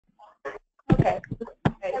Okay.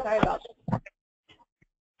 Okay, sorry about that.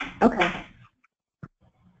 Okay.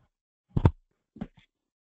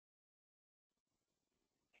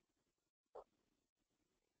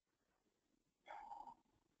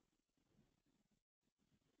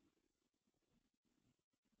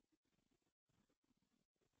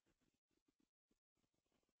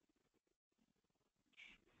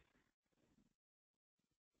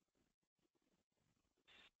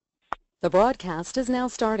 The broadcast is now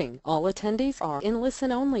starting. All attendees are in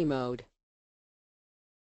listen-only mode.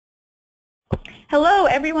 Hello,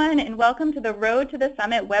 everyone, and welcome to the Road to the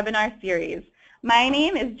Summit webinar series. My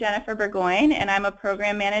name is Jennifer Burgoyne, and I'm a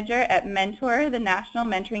program manager at Mentor, the National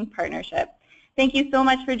Mentoring Partnership. Thank you so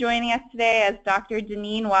much for joining us today as Dr.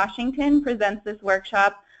 Deneen Washington presents this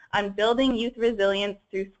workshop on building youth resilience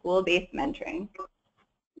through school-based mentoring.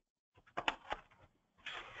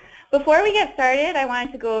 Before we get started, I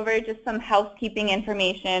wanted to go over just some housekeeping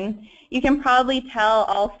information. You can probably tell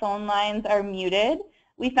all phone lines are muted.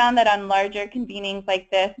 We found that on larger convenings like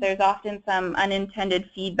this, there's often some unintended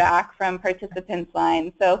feedback from participants'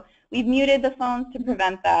 lines. So we've muted the phones to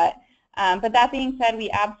prevent that. But that being said, we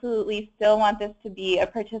absolutely still want this to be a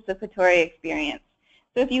participatory experience.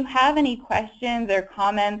 So if you have any questions or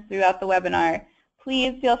comments throughout the webinar,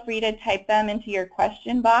 please feel free to type them into your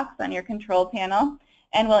question box on your control panel,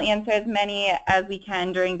 and we'll answer as many as we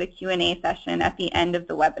can during the Q&A session at the end of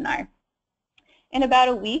the webinar. In about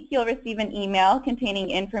a week, you'll receive an email containing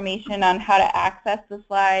information on how to access the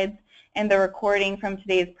slides and the recording from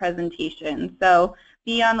today's presentation. So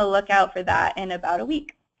be on the lookout for that in about a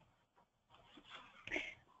week.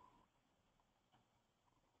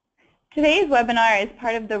 Today's webinar is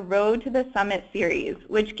part of the Road to the Summit series,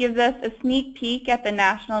 which gives us a sneak peek at the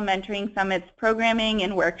National Mentoring Summit's programming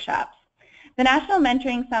and workshops. The National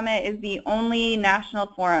Mentoring Summit is the only national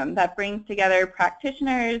forum that brings together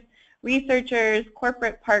practitioners, researchers,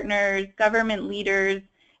 corporate partners, government leaders,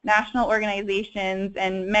 national organizations,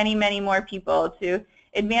 and many, many more people to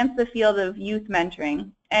advance the field of youth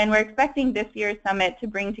mentoring. And we're expecting this year's summit to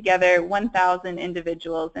bring together 1,000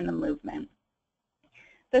 individuals in the movement.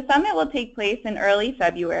 The summit will take place in early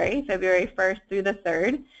February, February 1st through the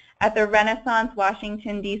 3rd, at the Renaissance,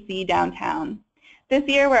 Washington, D.C. downtown. This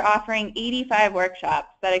year, we're offering 85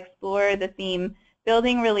 workshops that explore the theme,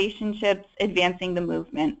 Building Relationships, Advancing the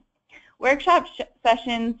Movement. Workshop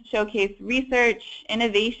sessions showcase research,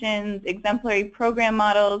 innovations, exemplary program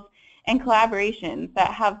models, and collaborations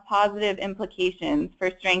that have positive implications for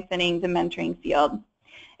strengthening the mentoring field.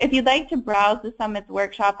 If you'd like to browse the Summit's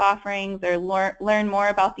workshop offerings or learn more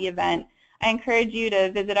about the event, I encourage you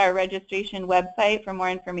to visit our registration website for more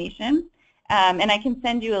information. And I can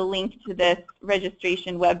send you a link to this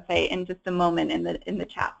registration website in just a moment in the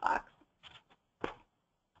chat box.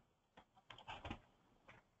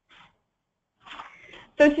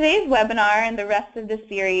 So today's webinar and the rest of the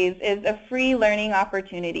series is a free learning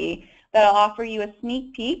opportunity that will offer you a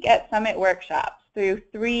sneak peek at Summit workshops through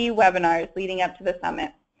 3 webinars leading up to the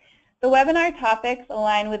Summit. The webinar topics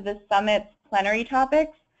align with the Summit's plenary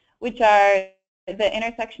topics, which are the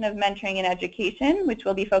intersection of mentoring and education, which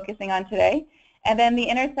we'll be focusing on today, and then the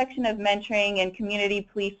intersection of mentoring and community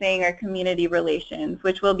policing or community relations,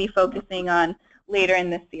 which we'll be focusing on later in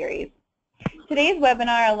this series. Today's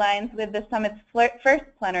webinar aligns with the Summit's first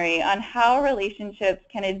plenary on how relationships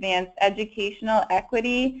can advance educational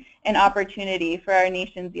equity and opportunity for our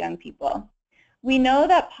nation's young people. We know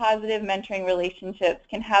that positive mentoring relationships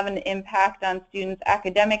can have an impact on students'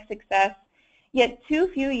 academic success, yet too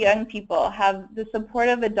few young people have the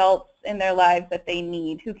supportive adults in their lives that they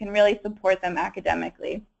need who can really support them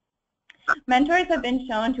academically. Mentors have been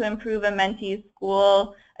shown to improve a mentee's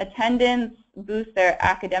school attendance, boost their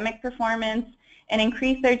academic performance, and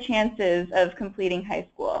increase their chances of completing high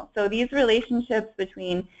school. So these relationships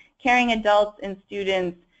between caring adults and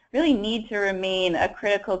students really need to remain a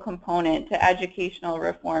critical component to educational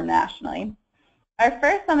reform nationally. Our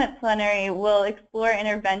first Summit plenary will explore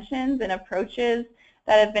interventions and approaches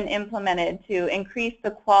that have been implemented to increase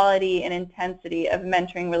the quality and intensity of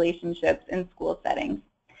mentoring relationships in school settings.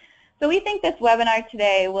 So we think this webinar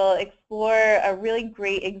today will explore a really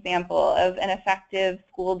great example of an effective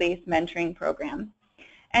school-based mentoring program.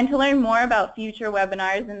 And to learn more about future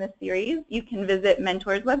webinars in this series, you can visit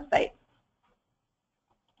Mentor's website.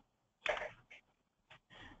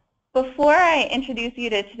 Before I introduce you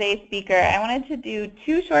to today's speaker, I wanted to do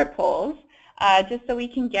 2 short polls just so we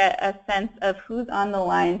can get a sense of who's on the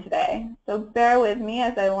line today. So bear with me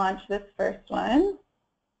as I launch this first one.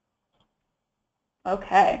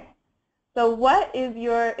 Okay. So what is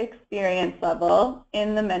your experience level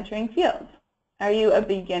in the mentoring field? Are you a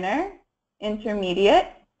beginner, intermediate,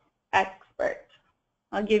 expert?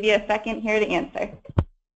 I'll give you a second here to answer.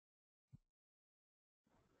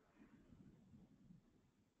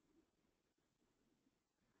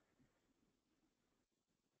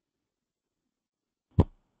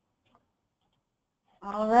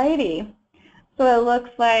 Alrighty. So it looks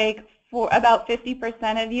like for about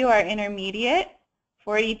 50% of you are intermediate,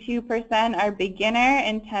 42% are beginner,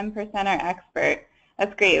 and 10% are expert.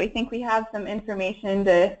 That's great. We think we have some information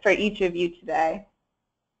for each of you today.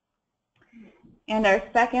 And our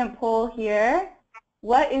second poll here,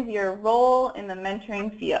 what is your role in the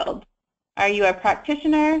mentoring field? Are you a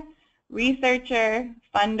practitioner, researcher,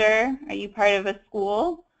 funder? Are you part of a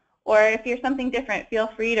school? Or if you're something different, feel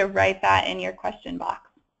free to write that in your question box.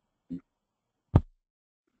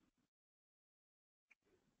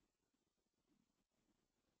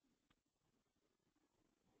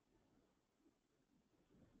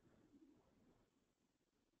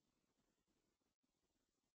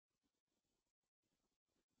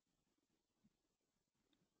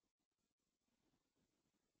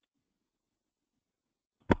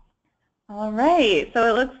 All right, so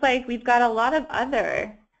it looks like we've got a lot of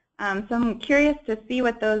other. So I'm curious to see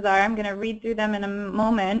what those are. I'm going to read through them in a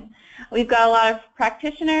moment. We've got a lot of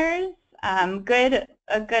practitioners, a good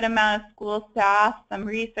amount of school staff, some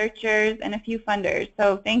researchers, and a few funders.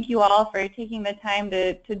 So thank you all for taking the time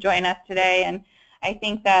to join us today. And I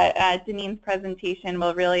think that Deneen's presentation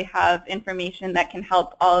will really have information that can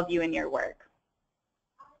help all of you in your work.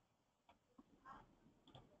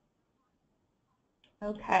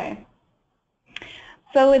 Okay.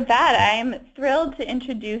 So with that, I'm thrilled to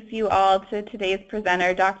introduce you all to today's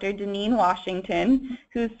presenter, Dr. Deneen Washington,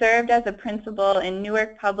 who served as a principal in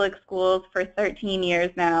Newark Public Schools for 13 years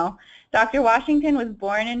now. Dr. Washington was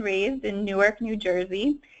born and raised in Newark, New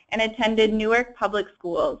Jersey, and attended Newark Public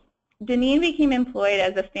Schools. Deneen became employed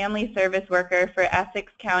as a family service worker for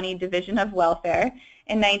Essex County Division of Welfare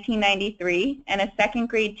in 1993, and a second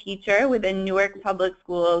grade teacher within Newark Public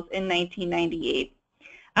Schools in 1998.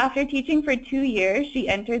 After teaching for 2 years, she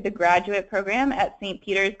entered the graduate program at St.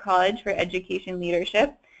 Peter's College for Education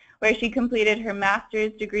Leadership, where she completed her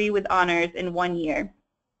master's degree with honors in 1 year.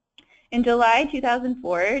 In July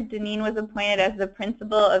 2004, Deneen was appointed as the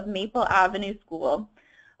principal of Maple Avenue School.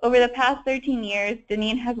 Over the past 13 years,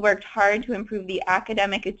 Deneen has worked hard to improve the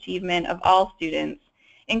academic achievement of all students,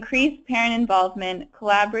 increase parent involvement,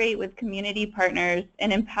 collaborate with community partners,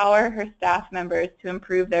 and empower her staff members to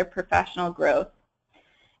improve their professional growth.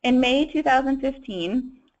 In May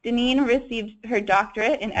 2015, Deneen received her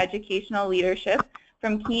doctorate in educational leadership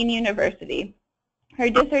from Kean University. Her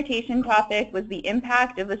dissertation topic was the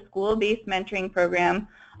impact of a school-based mentoring program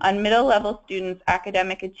on middle-level students'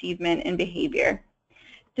 academic achievement and behavior.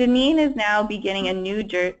 Deneen is now beginning a new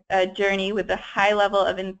journey with a high level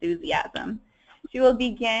of enthusiasm. She will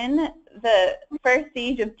begin the first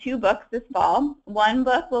stage of 2 books this fall. One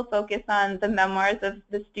book will focus on the memoirs of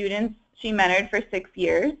the students she mentored for 6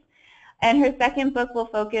 years, and her second book will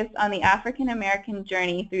focus on the African American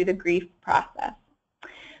journey through the grief process.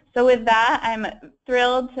 So with that, I'm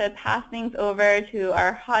thrilled to pass things over to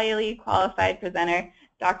our highly qualified presenter,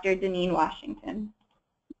 Dr. Deneen Washington.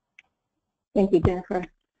 Thank you, Jennifer.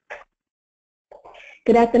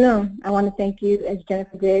 Good afternoon. I want to thank you, as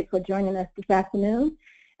Jennifer did, for joining us this afternoon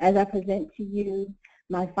as I present to you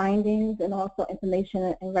my findings and also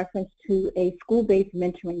information in reference to a school-based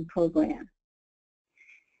mentoring program.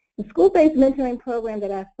 The school-based mentoring program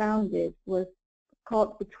that I founded was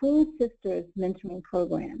called Between Sisters Mentoring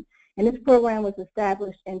Program, and this program was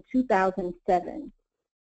established in 2007.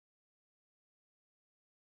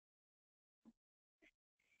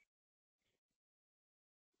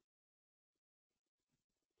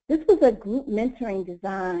 This was a group mentoring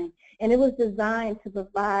design, and it was designed to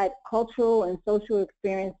provide cultural and social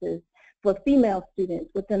experiences for female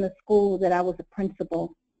students within the school that I was a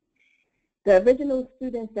principal. The original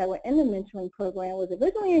students that were in the mentoring program was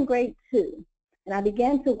originally in grade 2, and I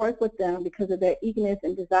began to work with them because of their eagerness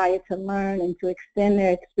and desire to learn and to extend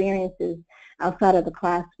their experiences outside of the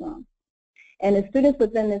classroom. And the students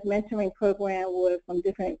within this mentoring program were from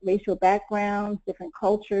different racial backgrounds, different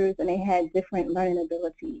cultures, and they had different learning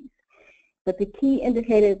abilities. But the key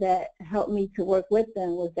indicator that helped me to work with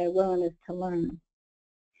them was their willingness to learn.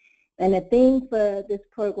 And the theme for this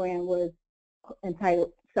program was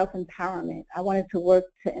entitled Self-Empowerment. I wanted to work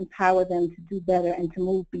to empower them to do better and to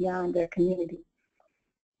move beyond their community.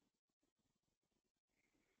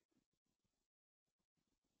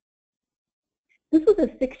 This was a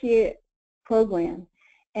 6-year program,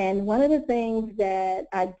 and one of the things that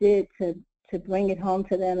I did to bring it home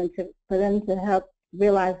to them and for them to help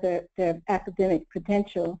realize their academic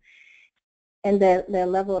potential and their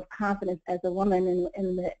level of confidence as a woman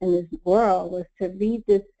in this world was to read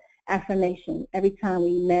this affirmation every time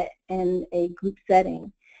we met in a group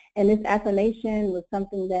setting. And this affirmation was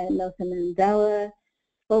something that Nelson Mandela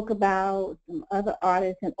spoke about, some other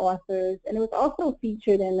artists and authors, and it was also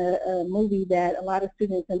featured in a movie that a lot of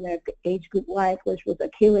students in their age group liked, which was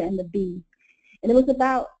Akira and the Bee. And it was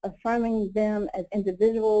about affirming them as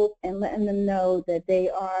individuals and letting them know that they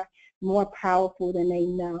are more powerful than they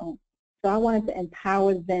know. So I wanted to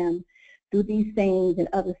empower them through these things and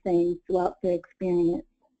other things throughout their experience.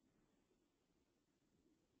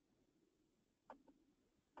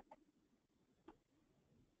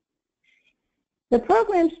 The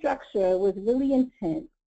program structure was really intense,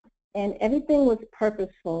 and everything was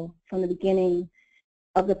purposeful from the beginning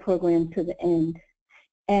of the program to the end.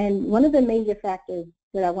 And one of the major factors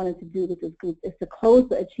that I wanted to do with this group is to close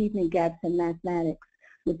the achievement gaps in mathematics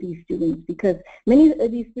with these students, because many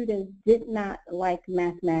of these students did not like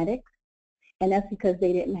mathematics, and that's because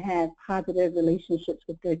they didn't have positive relationships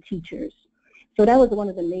with their teachers. So that was one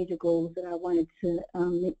of the major goals that I wanted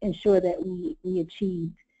to ensure that we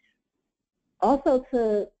achieved. Also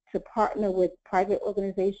to partner with private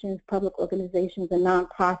organizations, public organizations, and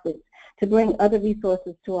nonprofits to bring other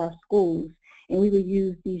resources to our schools. And we would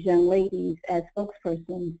use these young ladies as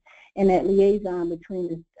spokespersons and that liaison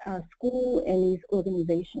between our school and these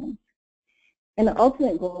organizations. And the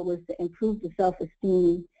ultimate goal was to improve the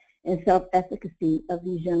self-esteem and self-efficacy of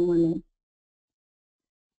these young women.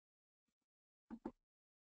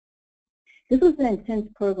 This was an intense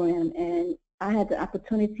program, and I had the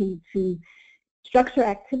opportunity to structure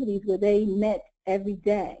activities where they met every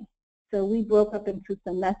day. So we broke up into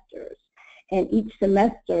semesters, and each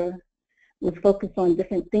semester was focused on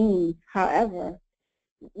different themes. However,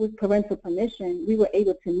 with parental permission, we were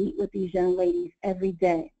able to meet with these young ladies every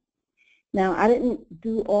day. Now, I didn't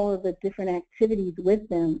do all of the different activities with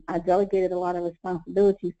them. I delegated a lot of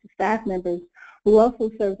responsibilities to staff members who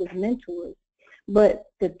also served as mentors. But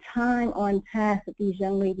the time on task that these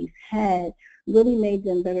young ladies had really made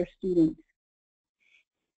them better students.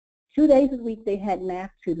 2 days a week they had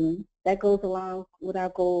math tutoring. That goes along with our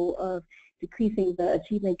goal of decreasing the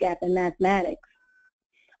achievement gap in mathematics.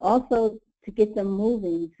 Also, to get them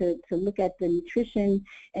moving, to look at the nutrition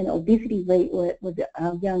and obesity rate with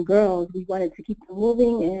young girls, we wanted to keep them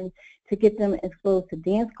moving and to get them exposed to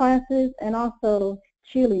dance classes and also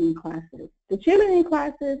cheerleading classes. The cheerleading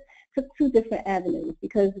classes took two different avenues,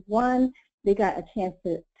 because one, they got a chance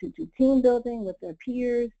to do team building with their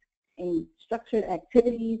peers and structured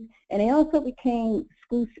activities, and they also became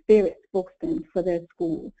school spirit spokesmen for their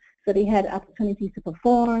school. So they had opportunities to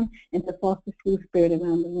perform and to foster school spirit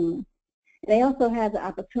around the room. They also had the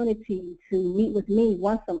opportunity to meet with me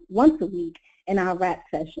once a week in our rap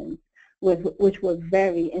sessions, which were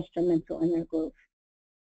very instrumental in their growth.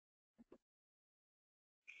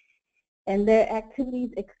 And their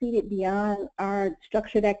activities exceeded beyond our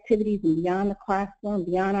structured activities and beyond the classroom,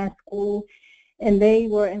 beyond our school. And they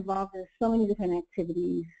were involved in so many different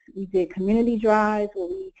activities. We did community drives where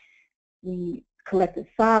we collected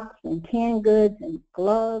socks and canned goods and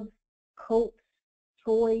gloves, coats,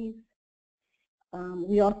 toys.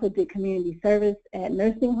 We also did community service at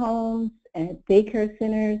nursing homes, at daycare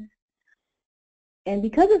centers. And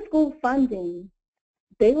because of school funding,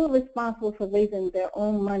 they were responsible for raising their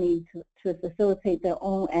own money to facilitate their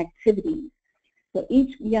own activities. So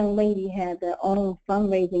each young lady had their own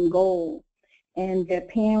fundraising goal, and their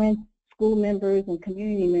parents, school members, and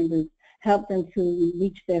community members helped them to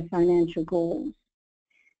reach their financial goals.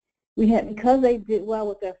 Because they did well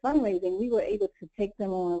with their fundraising, we were able to take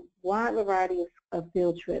them on a wide variety of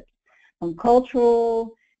field trips, from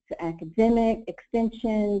cultural to academic,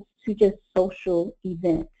 extensions, to just social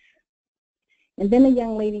events. And then the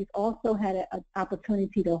young ladies also had an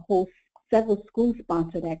opportunity to host several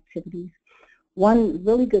school-sponsored activities. One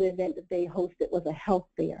really good event that they hosted was a health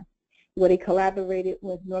fair, where they collaborated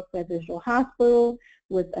with Newark Residential Hospital,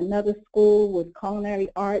 with another school, with culinary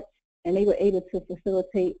arts, and they were able to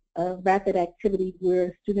facilitate a rapid activity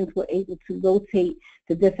where students were able to rotate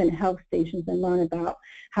to different health stations and learn about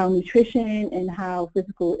how nutrition and how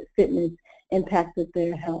physical fitness impacted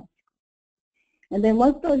their health. And then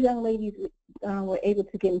once those young ladies were able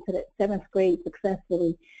to get into the 7th grade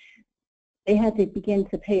successfully, they had to begin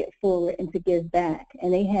to pay it forward and to give back.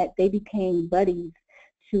 And they became buddies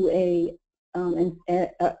to an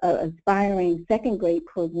aspiring 2nd grade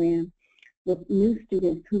program with new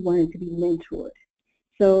students who wanted to be mentored.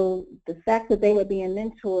 So the fact that they were being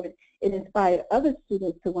mentored, it inspired other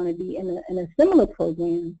students to want to be in a similar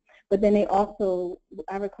program, but then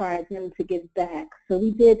I required them to give back. So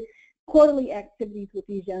we did quarterly activities with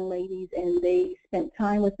these young ladies, and they spent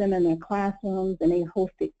time with them in their classrooms, and they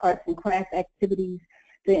hosted arts and crafts activities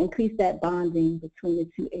to increase that bonding between the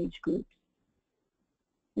two age groups.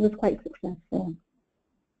 It was quite successful.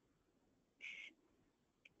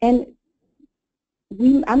 And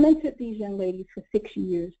I mentored these young ladies for 6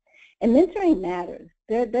 years, and mentoring matters.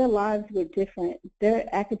 Their lives were different.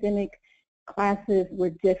 Their academic classes were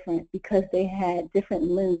different because they had different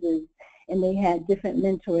lenses, and they had different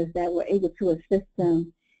mentors that were able to assist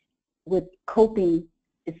them with coping,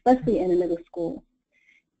 especially in the middle school.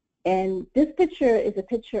 And this picture is a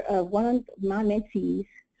picture of one of my mentees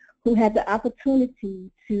who had the opportunity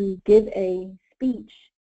to give a speech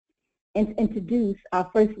and introduce our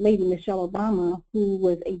First Lady, Michelle Obama, who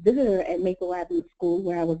was a visitor at Maple Avenue School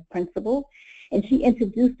where I was principal. And she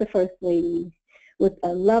introduced the First Lady with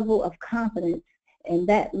a level of confidence, and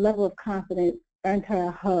that level of confidence earned her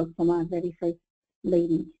a hug from our very First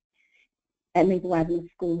Lady at Maple Avenue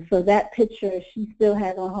School. So that picture she still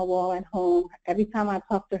has on her wall at home. Every time I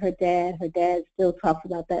talk to her dad still talks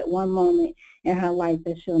about that one moment in her life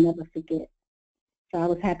that she'll never forget. So I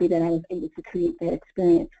was happy that I was able to create that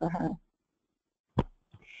experience for her.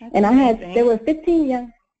 That's and amazing. There were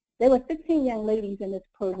 15 young ladies in this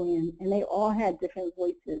program, and they all had different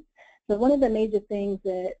voices. So one of the major things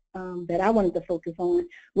that I wanted to focus on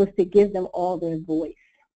was to give them all their voice.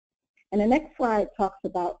 And the next slide talks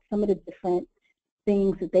about some of the different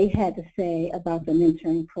things that they had to say about the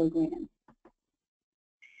mentoring program.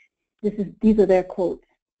 These are their quotes.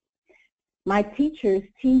 "My teachers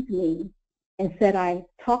teased me and said I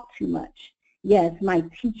talk too much. Yes, my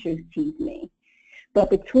teachers teased me. But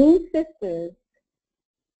between sisters,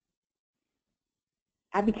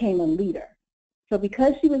 I became a leader." So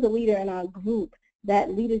because she was a leader in our group,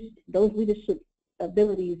 those leadership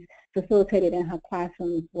abilities facilitated in her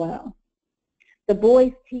classroom as well. "The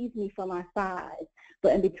boys teased me for my size,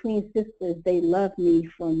 but in between sisters, they loved me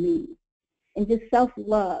for me." And just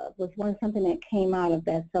self-love was something that came out of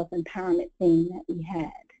that self-empowerment thing that we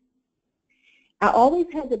had. "I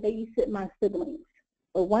always had to babysit my siblings,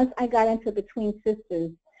 but once I got into between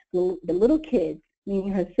sisters, the little kids,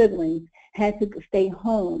 meaning her siblings, had to stay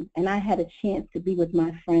home, and I had a chance to be with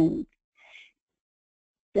my friends."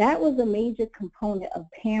 That was a major component of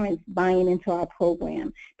parents buying into our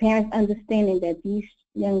program, parents understanding that these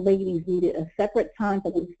young ladies needed a separate time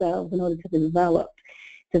for themselves in order to develop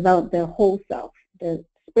their whole self, their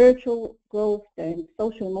spiritual growth, their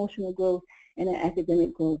social emotional growth, and their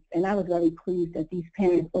academic growth. And I was very pleased that these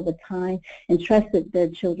parents over time entrusted their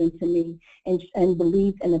children to me and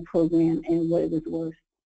believed in the program and what it was worth.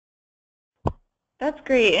 That's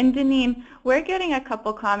great. And Deneen, we're getting a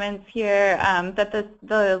couple comments here that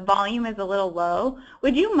the volume is a little low.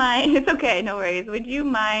 Would you mind, it's okay, no worries, would you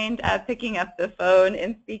mind picking up the phone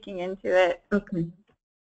and speaking into it? Okay.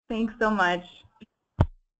 Thanks so much.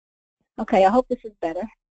 Okay, I hope this is better.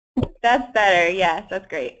 That's better, yes, that's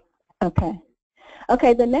great. Okay.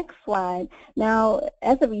 Okay, the next slide. Now,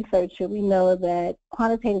 as a researcher, we know that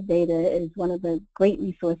quantitative data is one of the great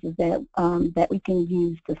resources that we can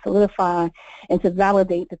use to solidify and to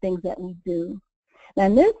validate the things that we do. Now,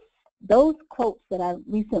 those quotes that I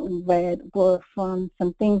recently read were from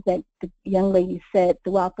some things that the young ladies said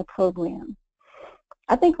throughout the program.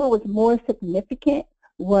 I think what was more significant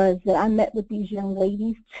was that I met with these young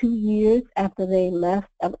ladies 2 years after they left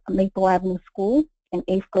Maple Avenue School in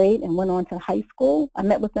 8th grade and went on to high school. I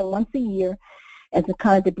met with them once a year as a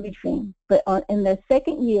kind of debriefing. But in their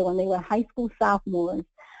second year, when they were high school sophomores,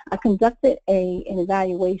 I conducted an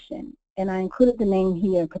evaluation, and I included the name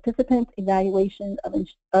here, Participants Evaluation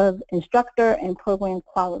of Instructor and Program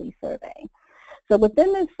Quality Survey. So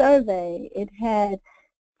within this survey, it had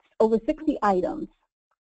over 60 items,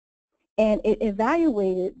 and it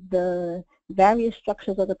evaluated the various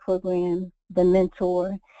structures of the program, the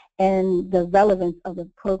mentor, and the relevance of the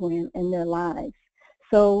program in their lives.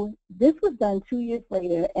 So this was done 2 years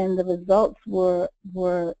later, and the results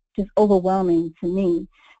were just overwhelming to me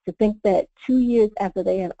to think that 2 years after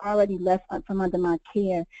they had already left from under my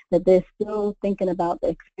care, that they're still thinking about the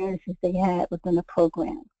experiences they had within the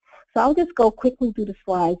program. So I'll just go quickly through the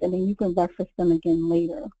slides, and then you can reference them again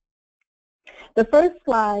later. The first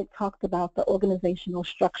slide talked about the organizational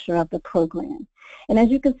structure of the program. And as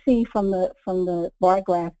you can see from the bar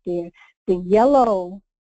graph there, the yellow,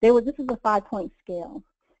 this is a 5-point scale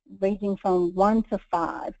ranging from 1 to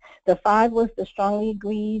 5. The 5 was the strongly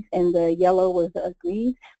agrees and the yellow was the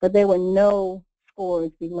agrees, but there were no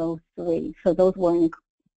scores below 3. So those weren't,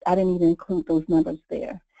 I didn't even include those numbers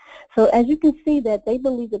there. So as you can see that they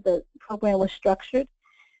believe that the program was structured.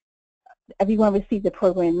 everyone received the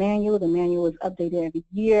program manual. The manual was updated every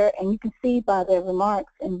year, and you can see by their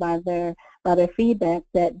remarks and by their feedback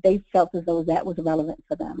that they felt as though that was relevant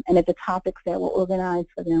for them, and that the topics that were organized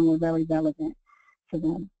for them were very relevant to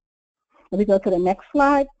them. Let me go to the next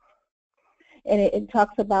slide, and it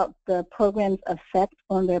talks about the program's effect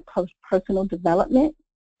on their personal development.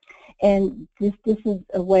 And this is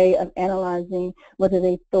a way of analyzing whether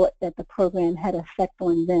they thought that the program had effect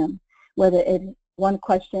on them. One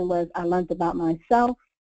question was, I learned about myself,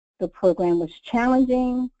 the program was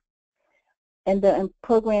challenging, and the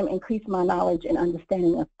program increased my knowledge and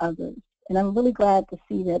understanding of others. And I'm really glad to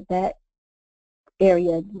see that that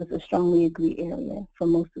area was a strongly agreed area for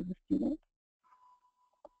most of the students.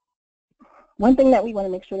 One thing that we want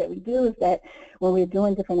to make sure that we do is that when we're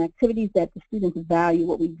doing different activities, that the students value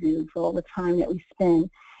what we do for all the time that we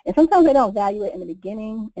spend. And sometimes they don't value it in the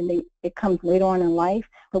beginning, and it comes later on in life.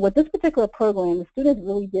 But with this particular program, the students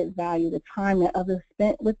really did value the time that others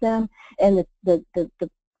spent with them, and the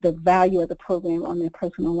value of the program on their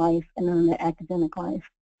personal life and on their academic life.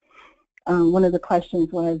 One of the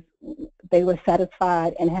questions was they were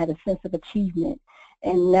satisfied and had a sense of achievement,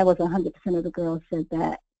 and that was 100% of the girls said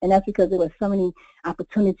that. And that's because there were so many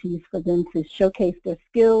opportunities for them to showcase their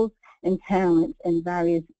skills and talents in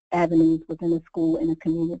various avenues within the school and the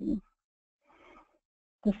community.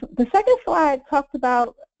 The second slide talks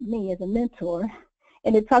about me as a mentor,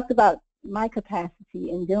 and it talks about my capacity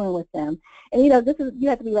in dealing with them. And you have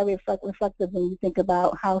to be very reflective when you think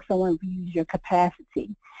about how someone views your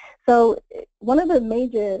capacity. So one of the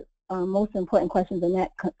major, most important questions in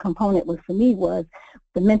that component for me was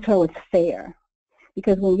the mentor was fair.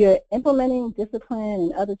 Because when you're implementing discipline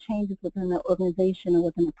and other changes within the organization or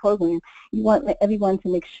within the program, you want everyone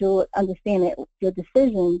to understand that your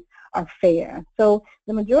decisions are fair. So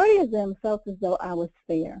the majority of them felt as though I was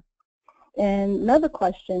fair. And another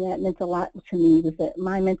question that meant a lot to me was that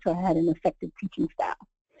my mentor had an effective teaching style.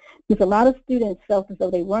 Because a lot of students felt as though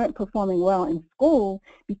they weren't performing well in school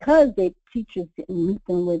because their teachers didn't meet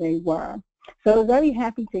them where they were. So I was very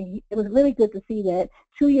happy it was really good to see that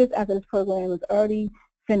 2 years after this program was already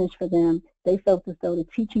finished for them, they felt as though the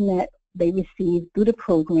teaching that they received through the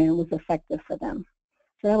program was effective for them.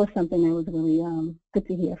 So that was something that was really good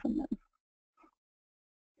to hear from them.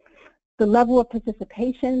 The level of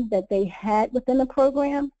participation that they had within the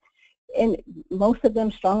program, and most of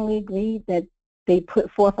them strongly agreed that they put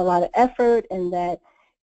forth a lot of effort, and that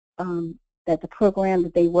the program,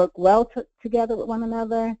 that they worked well together with one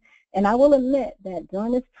another. And I will admit that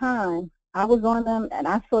during this time, I was on them, and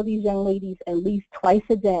I saw these young ladies at least twice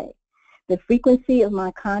a day. The frequency of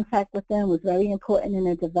my contact with them was very important in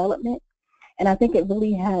their development, and I think it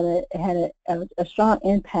really had a strong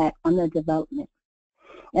impact on their development.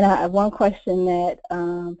 And I have one question that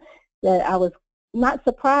I was not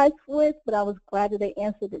surprised with, but I was glad that they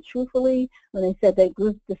answered it truthfully when they said that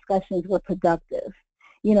group discussions were productive.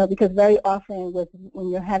 You know, because very often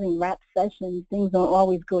when you're having rap sessions, things don't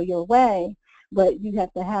always go your way, but you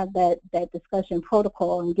have to have that discussion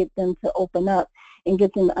protocol and get them to open up and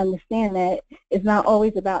get them to understand that it's not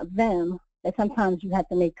always about them, that sometimes you have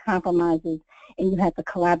to make compromises and you have to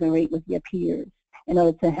collaborate with your peers in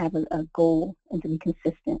order to have a goal and to be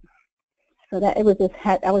consistent. So that I was just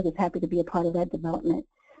happy to be a part of that development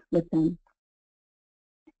with them.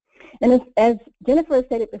 And as Jennifer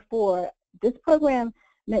stated before, this program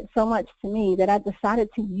meant so much to me that I decided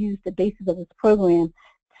to use the basis of this program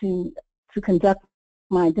to conduct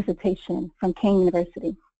my dissertation from Kane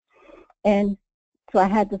University. And so I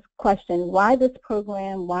had this question: why this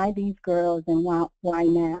program, why these girls, and why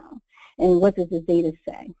now? And what does the data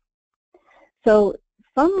say? So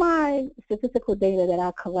from my statistical data that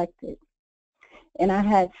I collected, and I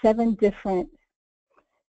had 7 different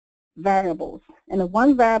variables, and the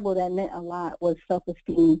one variable that meant a lot was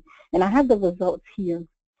self-esteem, and I have the results here.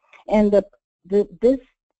 And this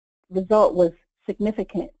result was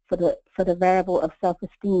significant for the variable of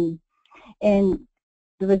self-esteem. And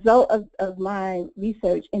the result of my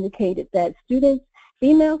research indicated that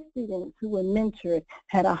female students who were mentored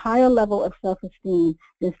had a higher level of self-esteem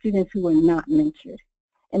than students who were not mentored.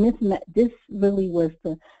 And this really was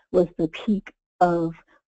the peak of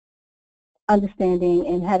understanding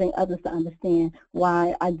and having others to understand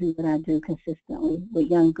why I do what I do consistently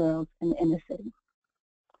with young girls in the inner city.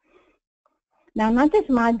 Now, not just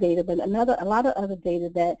my data, but a lot of other data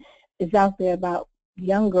that is out there about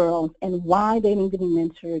young girls and why they need to be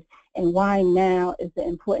mentored and why now is the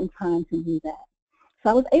important time to do that. So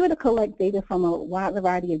I was able to collect data from a wide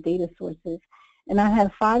variety of data sources, and I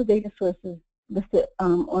have 5 data sources listed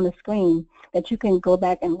on the screen that you can go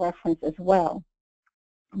back and reference as well.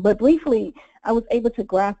 But briefly, I was able to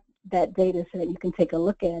graph that data so that you can take a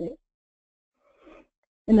look at it.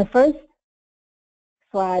 In the first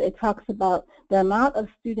slide, it talks about the amount of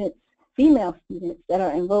students, female students, that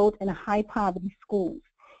are enrolled in high poverty schools.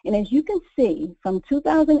 And as you can see, from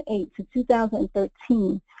 2008 to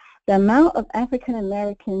 2013, the amount of African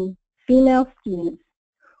American female students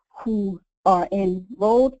who are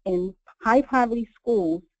enrolled in high poverty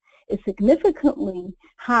schools is significantly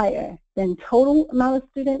higher than total amount of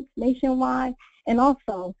students nationwide, and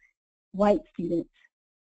also white students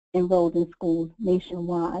enrolled in schools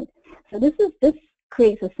nationwide. So this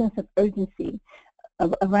creates a sense of urgency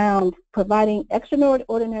around providing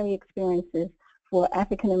extraordinary experiences for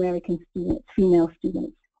African American students, female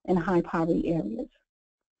students, in high poverty areas.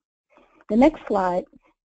 The next slide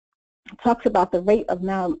talks about the rate of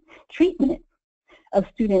maltreatment of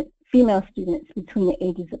female students between the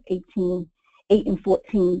ages of 8 and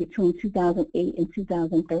 14 between 2008 and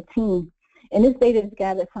 2013. And this data is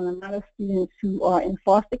gathered from the amount of students who are in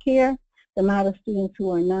foster care, the amount of students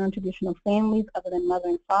who are in non-traditional families other than mother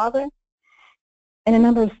and father, and the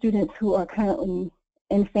number of students who are currently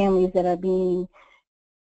in families that are being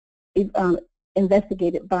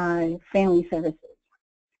investigated by family services.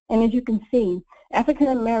 And as you can see, African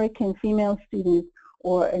American female students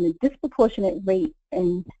are in a disproportionate rate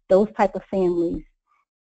in those type of families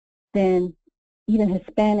than even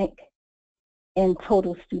Hispanic and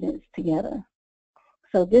total students together.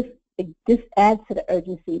 So this adds to the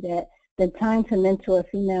urgency that the time to mentor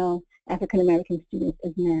female African American students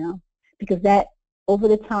is now, because that over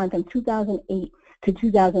the time from 2008 to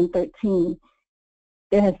 2013,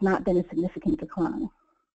 there has not been a significant decline.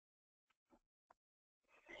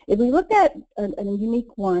 If we look at a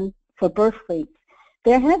unique one for birth rates,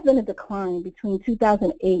 there has been a decline between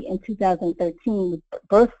 2008 and 2013 with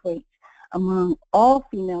birth rates among all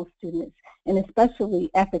female students, and especially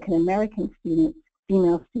African American students,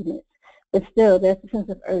 female students. But still, there's a sense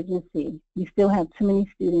of urgency. We still have too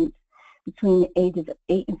many students between the ages of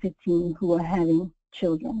 8 and 15 who are having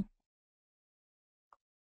children.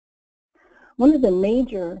 One of the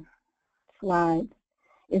major slides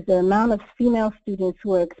is the amount of female students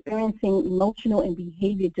who are experiencing emotional and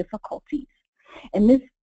behavior difficulties. And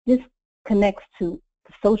this connects to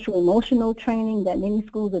the social emotional training that many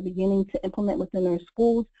schools are beginning to implement within their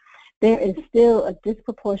schools. There is still a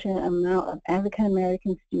disproportionate amount of African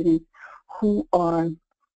American students who are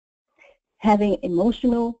having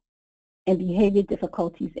emotional and behavior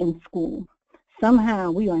difficulties in school.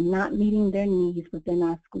 Somehow we are not meeting their needs within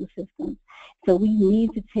our school system. So we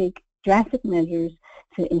need to take drastic measures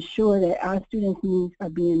to ensure that our students' needs are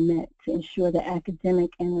being met, to ensure their academic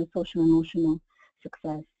and their social emotional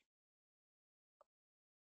success.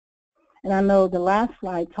 And I know the last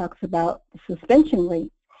slide talks about the suspension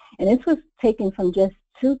rate, and this was taken from just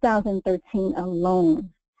 2013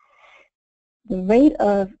 alone. The rate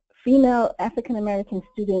of female African American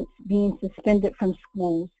students being suspended from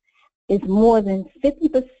schools is more than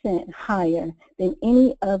 50% higher than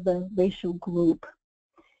any other racial group.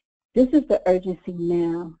 This is the urgency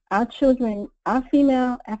now. Our children, our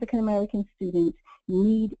female African American students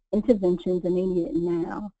need interventions, and they need it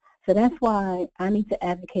now. So that's why I need to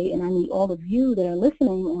advocate, and I need all of you that are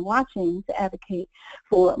listening and watching to advocate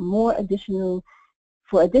for additional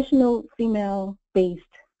female-based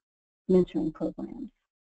mentoring programs.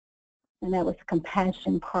 And that was the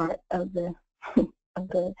compassion part of this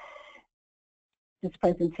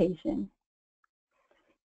presentation.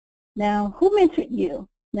 Now, who mentored you?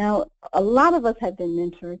 Now, a lot of us have been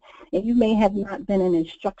mentored, and you may have not been in a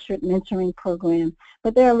structured mentoring program,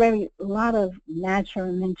 but there are a lot of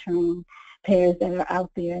natural mentoring pairs that are out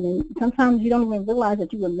there, and then sometimes you don't even realize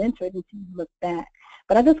that you were mentored until you look back.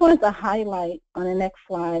 But I just wanted to highlight on the next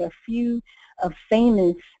slide a few of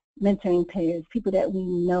famous mentoring pairs, people that we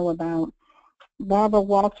know about. Barbara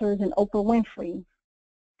Walters and Oprah Winfrey,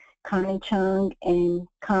 Connie Chung and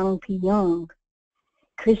Kang Pee-young,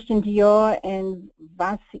 Christian Dior and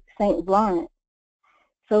Vassie St. Laurent.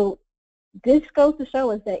 So this goes to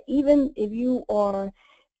show us that even if you are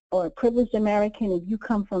a privileged American, if you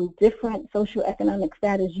come from different socioeconomic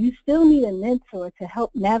status, you still need a mentor to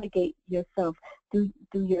help navigate yourself through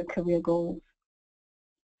your career goals.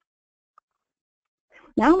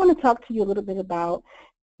 Now I want to talk to you a little bit about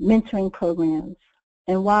mentoring programs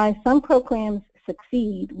and why some programs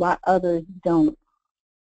succeed while others don't.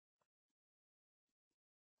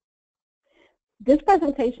 This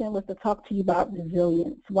presentation was to talk to you about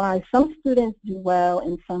resilience, why some students do well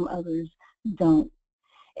and some others don't.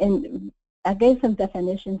 And I gave some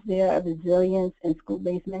definitions there of resilience and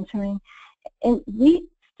school-based mentoring. And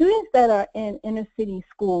students that are in inner city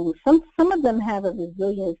schools, some of them have a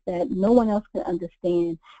resilience that no one else can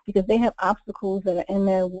understand because they have obstacles that are in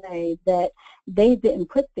their way that they didn't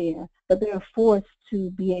put there, but they're forced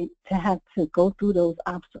to have to go through those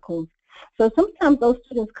obstacles. So sometimes those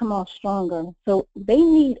students come off stronger. So they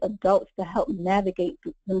need adults to help navigate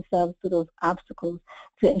themselves through those obstacles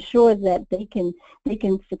to ensure that they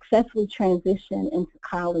can successfully transition into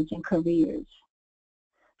college and careers.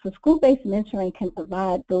 So school-based mentoring can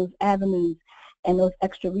provide those avenues and those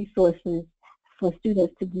extra resources for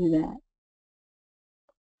students to do that.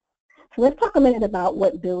 So let's talk a minute about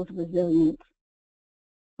what builds resilience.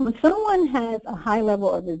 When someone has a high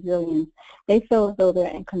level of resilience, they feel as though they're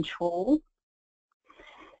in control,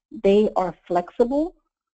 they are flexible,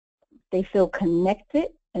 they feel connected,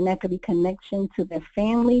 and that could be connection to their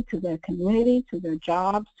family, to their community, to their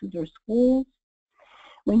jobs, to their schools.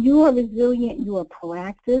 When you are resilient, you are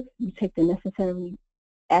proactive. You take the necessary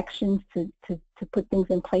actions to put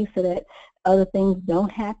things in place so that other things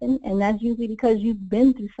don't happen. And that's usually because you've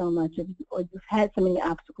been through so much or you've had so many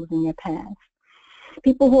obstacles in your past.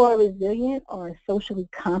 People who are resilient are socially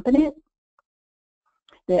competent.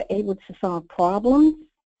 They're able to solve problems.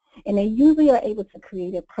 And they usually are able to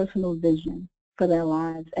create a personal vision for their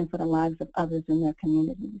lives and for the lives of others in their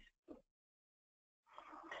communities.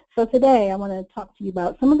 So today I want to talk to you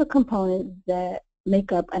about some of the components that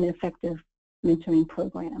make up an effective mentoring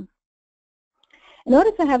program. In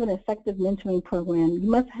order to have an effective mentoring program,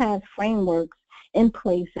 you must have frameworks in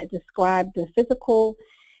place that describe the physical,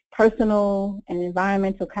 personal, and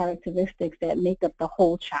environmental characteristics that make up the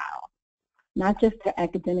whole child, not just their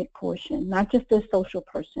academic portion, not just their social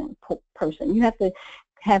person. You have to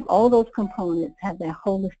have all those components, have that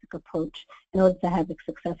holistic approach in order to have a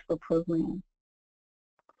successful program.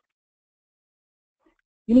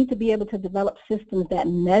 You need to be able to develop systems that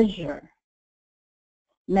measure.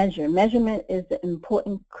 Measurement is an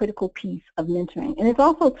important critical piece of mentoring, and it's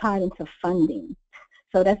also tied into funding.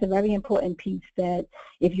 So that's a very important piece that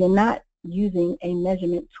if you're not using a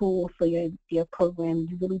measurement tool for your program,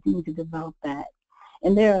 you really need to develop that.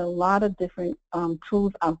 And there are a lot of different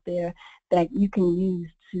tools out there that you can use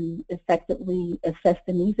to effectively assess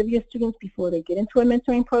the needs of your students before they get into a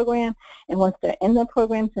mentoring program, and once they're in the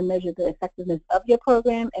program to measure the effectiveness of your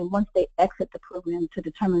program, and once they exit the program to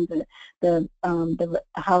determine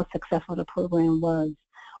how successful the program was.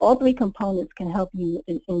 All three components can help you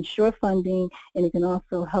ensure funding, and it can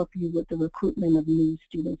also help you with the recruitment of new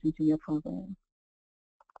students into your program.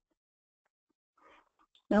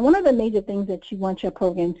 Now, one of the major things that you want your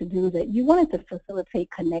program to do is that you want it to facilitate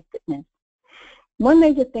connectedness. One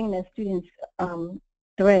major thing that students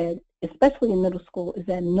thread, especially in middle school, is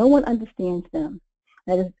that no one understands them.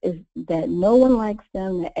 That is that no one likes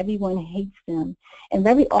them, that everyone hates them. And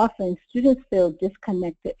very often, students feel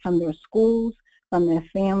disconnected from their schools, from their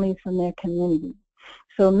families, from their community.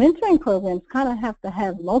 So mentoring programs kind of have to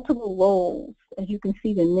have multiple roles. As you can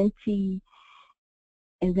see, the mentee,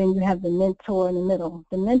 and then you have the mentor in the middle.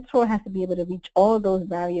 The mentor has to be able to reach all of those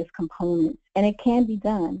various components, and it can be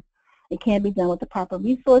done. It can be done with the proper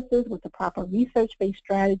resources, with the proper research-based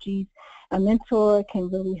strategies. A mentor can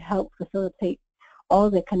really help facilitate all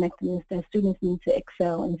the connectedness that students need to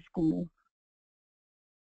excel in school.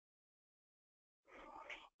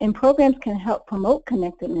 And programs can help promote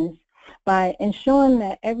connectedness by ensuring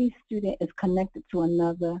that every student is connected to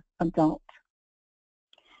another adult.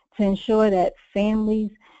 To ensure that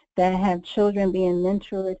families that have children being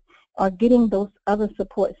mentored are getting those other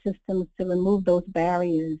support systems to remove those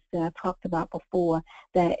barriers that I talked about before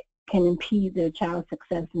that can impede their child's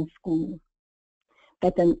success in school.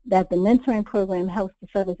 That the mentoring program helps to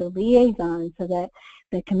serve as a liaison so that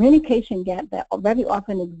the communication gap that very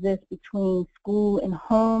often exists between school and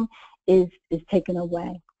home is taken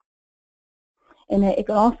away. And that it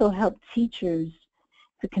can also help teachers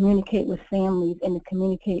to communicate with families and to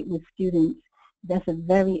communicate with students. That's a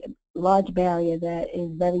very large barrier that is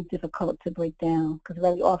very difficult to break down because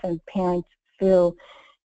very often parents feel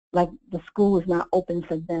like the school is not open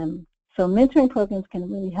for them. So mentoring programs can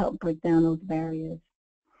really help break down those barriers.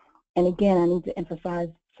 And again, I need to emphasize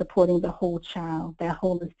supporting the whole child, that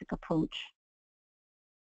holistic approach.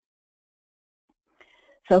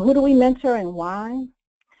 So who do we mentor and why?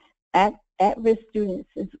 At-risk students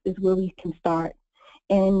is where we can start.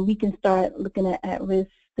 And we can start looking at risk.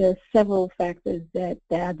 There's several factors that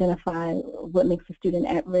identify what makes a student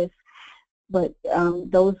at risk. But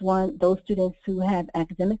those students who have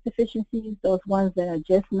academic deficiencies, those ones that are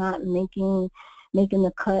just not making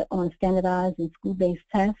the cut on standardized and school-based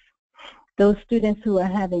tests, those students who are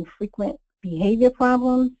having frequent behavior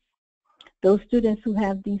problems, Those students who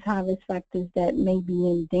have these high risk factors that may be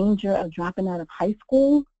in danger of dropping out of high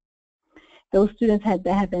school, those students that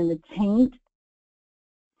have been retained,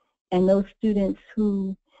 and those students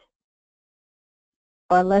who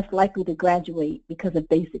are less likely to graduate because of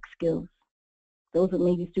basic skills. Those are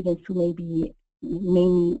maybe students who may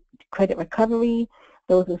need credit recovery.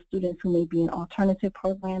 Those are students who may be in alternative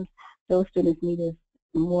programs. Those students need us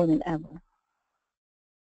more than ever.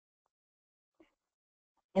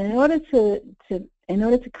 And in order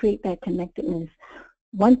to create that connectedness,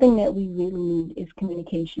 one thing that we really need is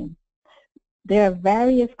communication. There are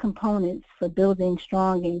various components for building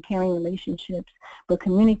strong and caring relationships, but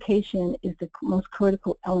communication is the most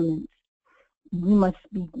critical element. We must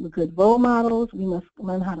be good role models. We must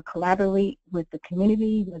learn how to collaborate with the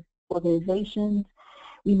community, with organizations.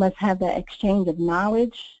 We must have that exchange of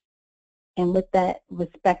knowledge, and with that,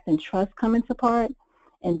 respect and trust come into part.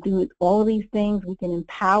 And through all of these things, we can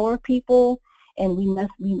empower people, and we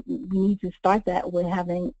need to start that with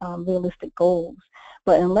having realistic goals.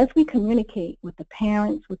 But unless we communicate with the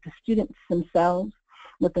parents, with the students themselves,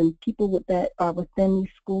 with the people that are within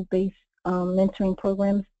these school-based mentoring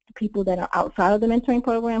programs, the people that are outside of the mentoring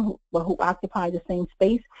program who occupy the same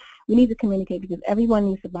space, we need to communicate, because everyone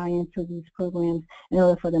needs to buy into these programs in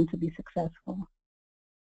order for them to be successful.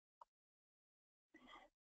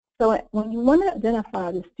 So when you want to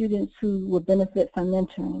identify the students who will benefit from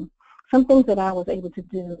mentoring, some things that I was able to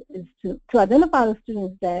do is to identify the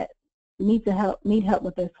students that need help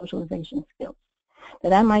with their socialization skills.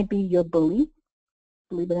 That might be your bully,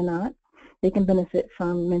 believe it or not. They can benefit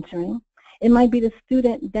from mentoring. It might be the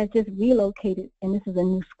student that just relocated and this is a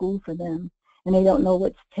new school for them and they don't know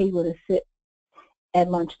which table to sit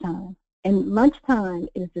at lunchtime. And lunchtime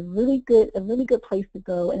is a really good place to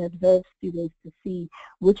go and observe students to see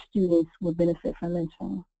which students will benefit from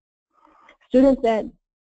mentoring. Students that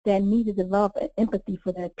need to develop an empathy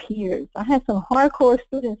for their peers. I had some hardcore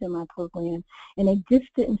students in my program, and they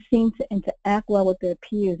just didn't seem to interact well with their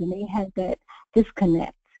peers, and they had that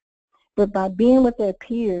disconnect. But by being with their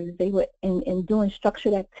peers, they were in doing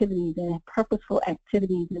structured activities and purposeful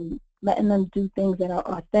activities and letting them do things that are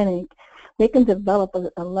authentic, they can develop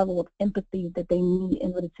a level of empathy that they need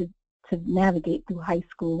in order to navigate through high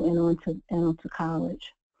school and onto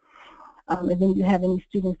college. And then you have any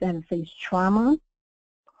students that have faced trauma.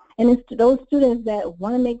 And it's those students that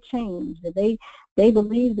want to make change, that they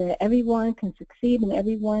believe that everyone can succeed and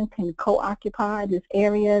everyone can co-occupy this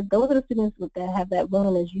area. Those are the students that have that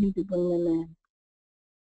willingness. You need to bring them in.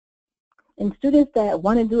 And students that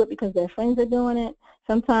want to do it because their friends are doing it,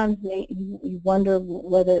 sometimes you wonder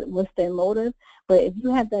what's their motive. But if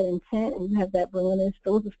you have that intent and you have that willingness,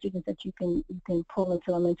 those are students that you can pull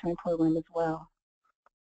into a mentoring program as well.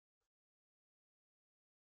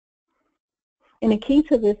 And the key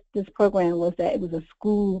to this program was that it was a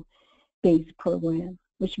school-based program,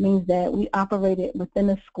 which means that we operated within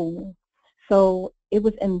a school. So it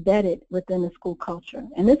was embedded within the school culture.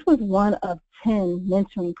 And this was one of 10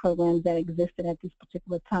 mentoring programs that existed at this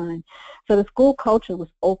particular time. So the school culture was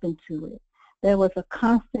open to it. There was a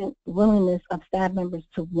constant willingness of staff members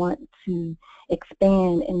to want to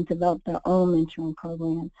expand and develop their own mentoring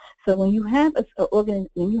program. So when you have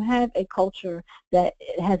a culture that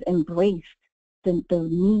has embraced the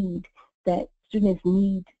need that students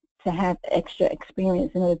need to have extra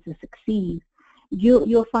experience in order to succeed,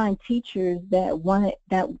 you'll find teachers that want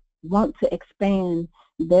to expand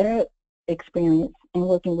their experience in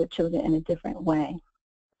working with children in a different way.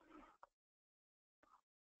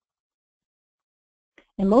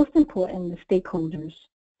 And most important, the stakeholders.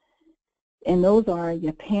 And those are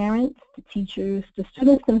your parents, the teachers, the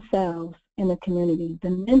students themselves, and the community. The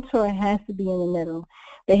mentor has to be in the middle.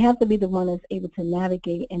 They have to be the one that's able to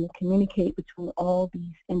navigate and communicate between all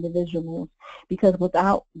these individuals, because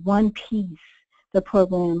without one piece, the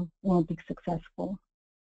program won't be successful.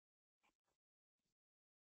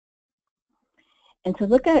 And to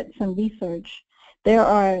look at some research, there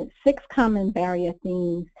are 6 common barrier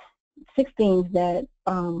themes, 6 themes that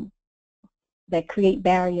create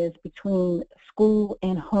barriers between school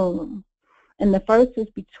and home. And the first is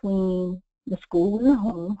between the school and the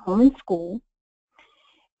home and school.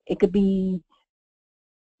 It could be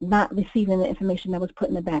not receiving the information that was put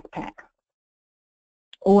in the backpack,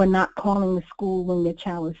 or not calling the school when your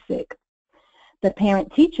child is sick. The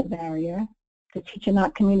parent-teacher barrier, the teacher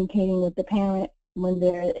not communicating with the parent when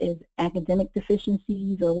there is academic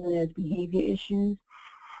deficiencies or when there's behavior issues.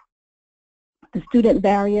 The student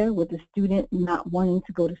barrier, with the student not wanting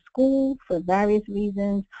to go to school for various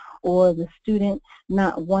reasons, or the student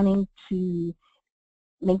not wanting to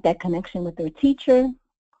make that connection with their teacher,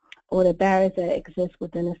 or the barriers that exist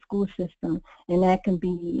within the school system, and that can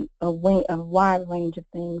be a wide range of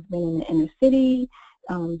things, being in the inner city,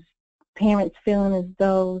 parents feeling as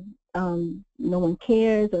though no one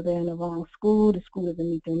cares, or they're in the wrong school, the school doesn't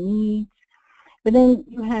meet their needs. But then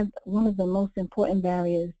you have one of the most important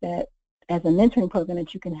barriers that, as a mentoring program,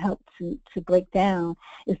 that you can help to break down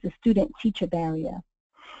is the student-teacher barrier,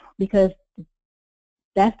 because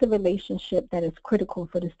that's the relationship that is critical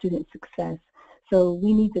for the student's success. So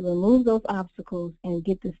we need to remove those obstacles and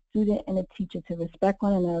get the student and the teacher to respect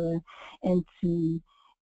one another and to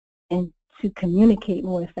communicate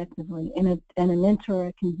more effectively. And a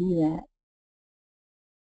mentor can do that.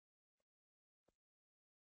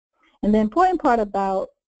 And the important part about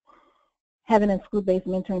having a school-based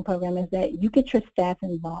mentoring program is that you get your staff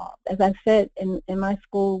involved. As I said, in my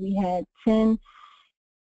school, we had 10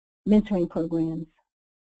 mentoring programs.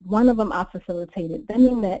 One of them I facilitated. That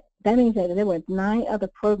means that there were 9 other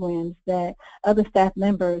programs that other staff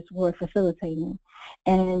members were facilitating.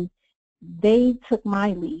 And they took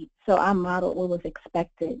my lead, so I modeled what was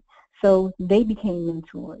expected. So they became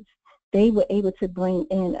mentors. They were able to bring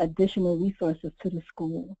in additional resources to the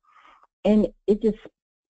school. And it just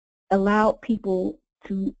allowed people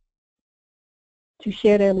to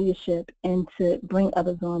share their leadership and to bring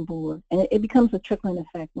others on board. And it becomes a trickling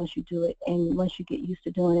effect once you do it, and once you get used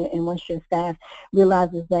to doing it, and once your staff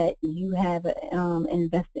realizes that you have an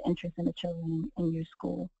invested interest in the children in your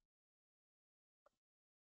school.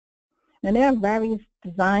 Now, there are various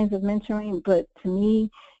designs of mentoring, but to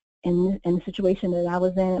me, in the situation that I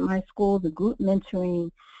was in at my school, the group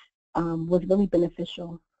mentoring was really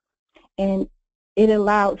beneficial. And it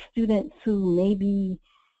allowed students who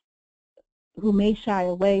may shy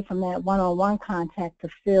away from that one-on-one contact to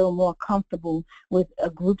feel more comfortable with a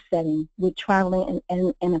group setting, with traveling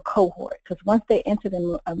in a cohort. Because once they entered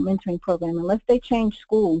a mentoring program, unless they changed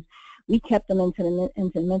schools, we kept them into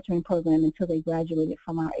the mentoring program until they graduated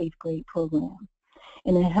from our 8th grade program.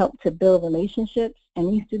 And it helped to build relationships,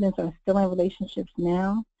 and these students are still in relationships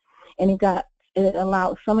now. And it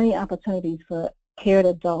allowed so many opportunities for cared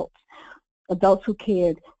adults who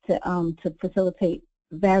cared to facilitate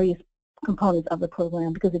various components of the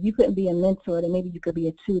program. Because if you couldn't be a mentor, then maybe you could be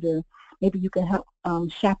a tutor. Maybe you could help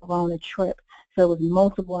chaperone a trip. So it was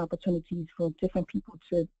multiple opportunities for different people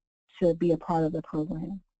to be a part of the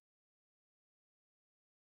program.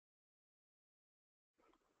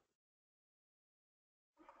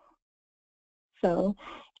 So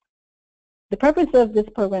the purpose of this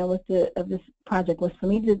program of this project was for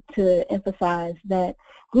me to emphasize that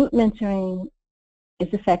group mentoring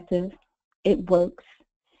is effective, it works,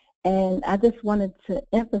 and I just wanted to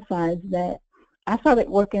emphasize that I started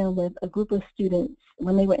working with a group of students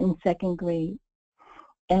when they were in 2nd grade,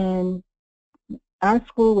 and our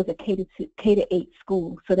school was a K-8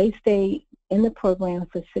 school, so they stayed in the program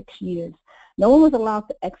for 6 years. No one was allowed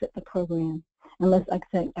to exit the program unless, like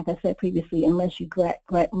I said previously, unless you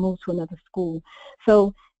move to another school.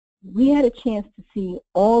 So we had a chance to see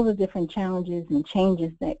all the different challenges and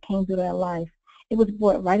changes that came through their life. It was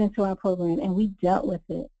brought right into our program, and we dealt with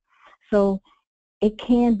it. So it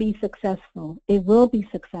can be successful. It will be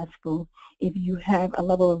successful if you have a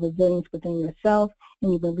level of resilience within yourself,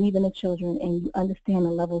 and you believe in the children, and you understand the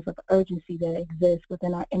levels of urgency that exist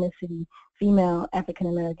within our inner city female African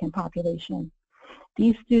American population.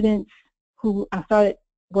 These students who I started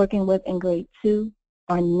working with in grade 2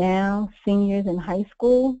 are now seniors in high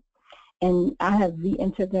school, and I have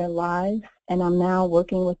re-entered their lives, and I'm now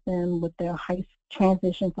working with them with their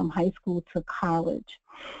transition from high school to college.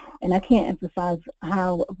 And I can't emphasize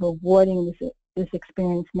how rewarding this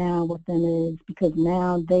experience now with them is, because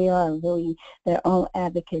now they are really their own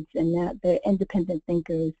advocates, and now they're independent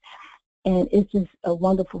thinkers, and it's just a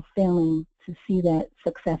wonderful feeling to see that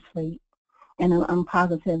success rate. And I'm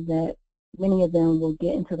positive that many of them will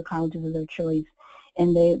get into the colleges of their choice,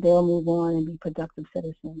 and they'll move on and be productive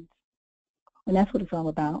citizens. And that's what it's all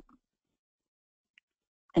about.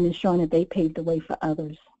 And ensuring that they paved the way for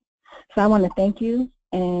others. So I want to thank you,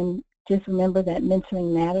 and just remember that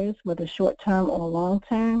mentoring matters, whether short-term or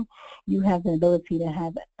long-term. You have the ability to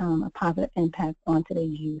have a positive impact on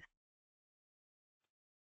today's youth.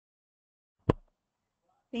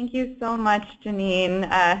 Thank you so much, Deneen.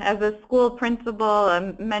 As a school principal,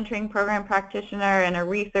 a mentoring program practitioner, and a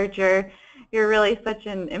researcher, you're really such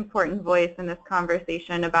an important voice in this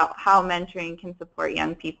conversation about how mentoring can support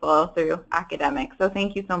young people through academics. So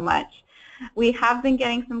thank you so much. We have been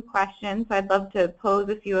getting some questions, so I'd love to pose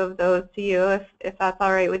a few of those to you if that's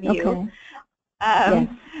all right with you. Okay. Yes.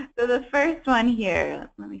 So the first one here,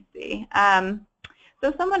 let me see.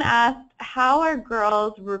 So someone asked, how are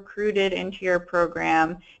girls recruited into your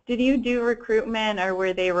program? Did you do recruitment, or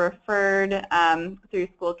were they referred through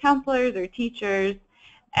school counselors or teachers?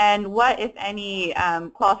 And what, if any,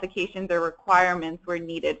 qualifications or requirements were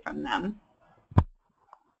needed from them?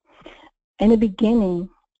 In the beginning,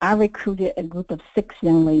 I recruited a group of 6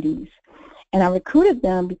 young ladies. And I recruited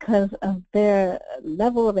them because of their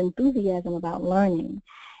level of enthusiasm about learning.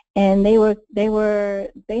 And they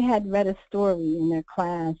had read a story in their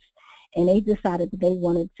class, and they decided that they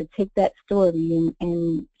wanted to take that story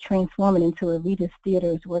and transform it into a Reader's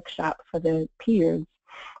Theater's workshop for their peers.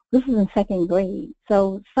 This is in 2nd grade.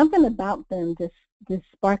 So something about them just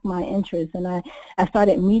sparked my interest, and I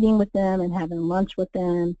started meeting with them and having lunch with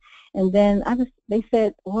them. And then they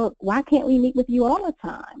said, well, why can't we meet with you all the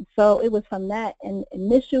time? So it was from that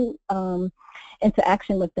initial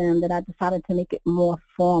interaction with them that I decided to make it more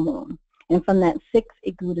formal. And from that 6,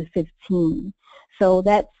 it grew to 15. So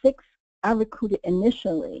that 6, I recruited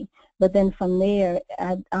initially, but then from there,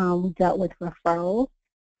 we dealt with referrals,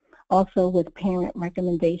 also with parent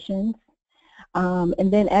recommendations.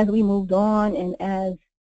 And then as we moved on and as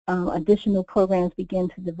additional programs began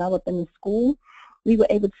to develop in the school, we were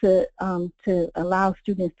able to allow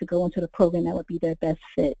students to go into the program that would be their best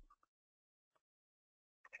fit.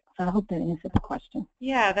 So I hope that answered the question.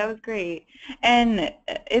 Yeah, that was great. And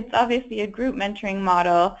it's obviously a group mentoring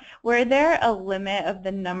model. Were there a limit of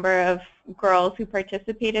the number of girls who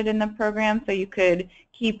participated in the program so you could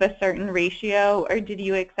keep a certain ratio, or did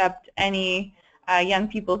you accept any young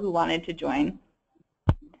people who wanted to join?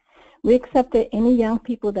 We accepted any young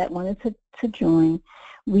people that wanted to join.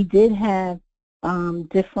 We did have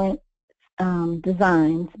different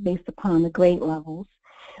designs based upon the grade levels.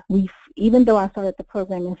 Even though I started the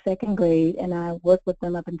program in 2nd grade and I worked with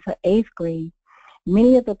them up until 8th grade,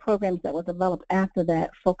 many of the programs that were developed after that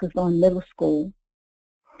focused on middle school.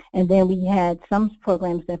 And then we had some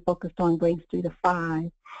programs that focused on grades 3 to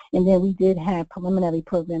 5. And then we did have preliminary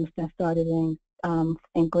programs that started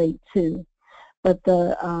in grade 2. But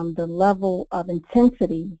the level of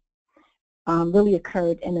intensity really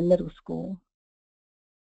occurred in the middle school.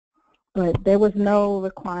 But there was no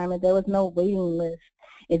requirement, there was no waiting list.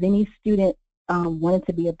 If any student wanted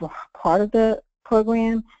to be a part of the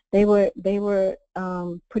program, they were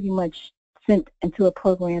pretty much sent into a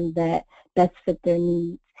program that best fit their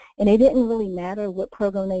needs. And it didn't really matter what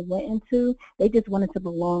program they went into, they just wanted to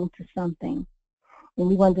belong to something. And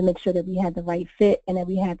we wanted to make sure that we had the right fit and that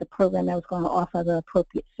we had the program that was going to offer the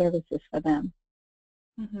appropriate services for them.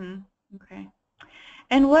 Mm-hmm. Okay.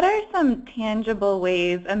 And what are some tangible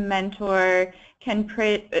ways a mentor can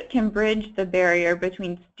bridge the barrier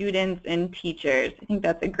between students and teachers? I think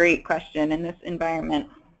that's a great question in this environment.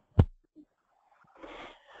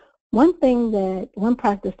 One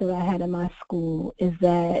practice that I had in my school is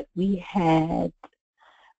that we had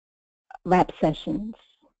rap sessions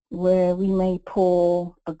where we may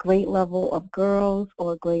pull a grade level of girls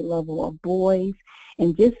or a grade level of boys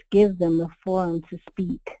and just give them the forum to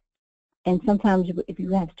speak. And sometimes if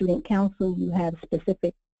you have student council, you have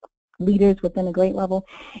specific leaders within a grade level,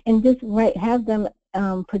 and just have them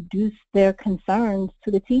produce their concerns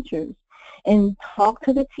to the teachers and talk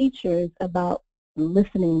to the teachers about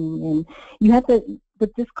listening. And you have to,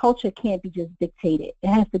 but this culture can't be just dictated. It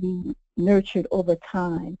has to be nurtured over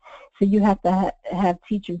time. So you have to have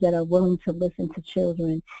teachers that are willing to listen to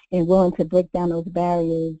children and willing to break down those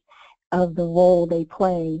barriers of the role they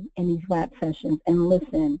play in these rap sessions and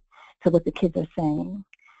listen to what the kids are saying.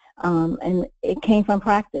 And it came from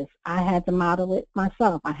practice. I had to model it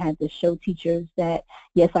myself. I had to show teachers that,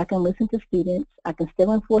 yes, I can listen to students, I can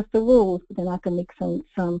still enforce the rules, but then I can make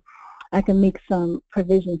some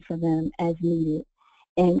provisions for them as needed.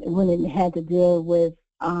 And when it had to deal with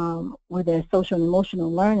their social and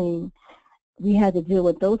emotional learning, we had to deal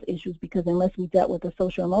with those issues, because unless we dealt with the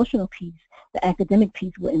social emotional piece, the academic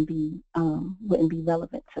piece wouldn't be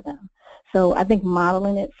relevant to them. So I think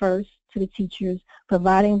modeling it first to the teachers,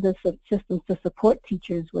 providing the systems to support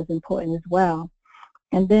teachers was important as well.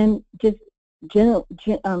 And then just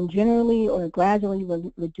generally or gradually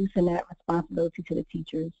reducing that responsibility to the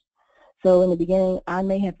teachers. So in the beginning, I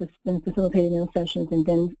may have been facilitating those sessions and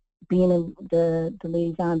then being the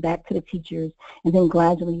liaison back to the teachers, and then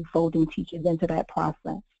gradually folding teachers into that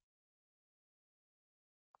process.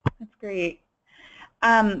 That's great.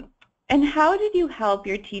 And how did you help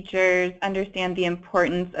your teachers understand the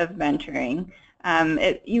importance of mentoring?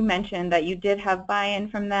 You mentioned that you did have buy-in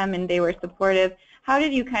from them and they were supportive. How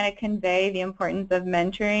did you kind of convey the importance of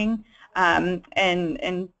mentoring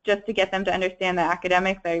and just to get them to understand that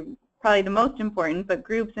academics are probably the most important, but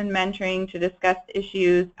groups and mentoring to discuss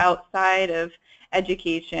issues outside of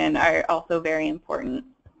education are also very important?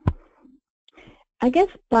 I guess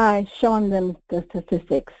by showing them the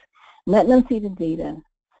statistics, letting them see the data.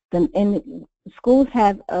 And schools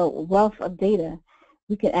have a wealth of data.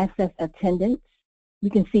 We can access attendance. We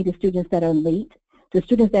can see the students that are late, the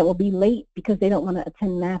students that will be late because they don't want to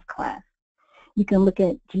attend math class. We can look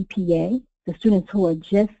at GPA, the students who are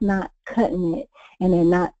just not cutting it and they're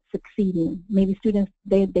not succeeding. Maybe students,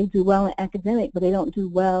 they do well in academic, but they don't do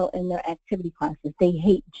well in their activity classes. They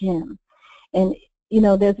hate gym. And, you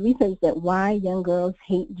know, there's research that why young girls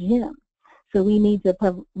hate gym. So we need to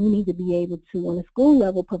be able to, on the school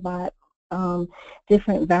level, provide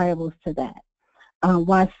different variables to that.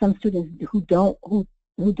 Why some students who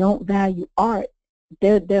don't value art,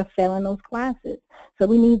 they're failing those classes. So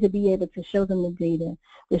we need to be able to show them the data,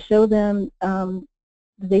 to show them some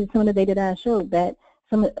of the data that I showed, that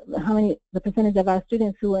the percentage of our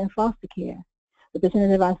students who are in foster care, the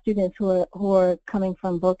percentage of our students who are coming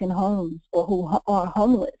from broken homes or who are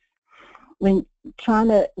homeless. I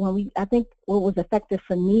think what was effective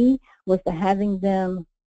for me was to having them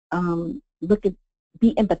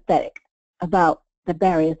be empathetic about the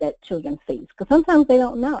barriers that children face, because sometimes they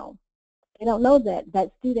don't know. They don't know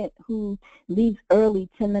that student who leaves early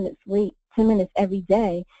 10 minutes late, 10 minutes every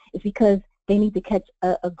day, is because they need to catch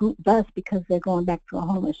a group bus because they're going back to a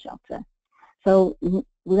homeless shelter. So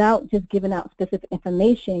without just giving out specific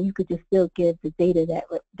information, you could just still give the data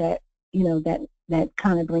that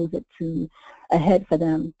kind of brings it to a head for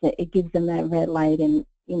them, that it gives them that red light, and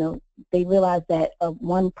they realize that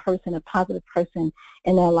one person, a positive person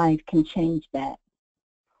in their life, can change that.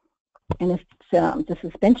 And the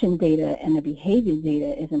suspension data and the behavior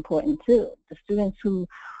data is important too. The students who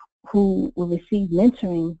will receive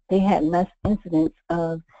mentoring, they had less incidents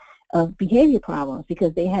of behavior problems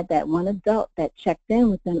because they had that one adult that checked in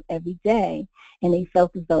with them every day, and they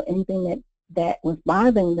felt as though anything that was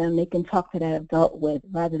bothering them, they can talk to that adult with,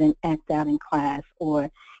 rather than act out in class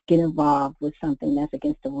or get involved with something that's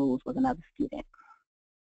against the rules with another student.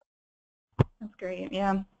 That's great,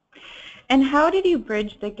 yeah. And how did you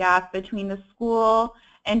bridge the gap between the school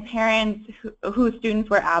and parents whose students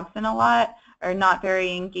were absent a lot or not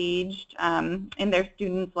very engaged in their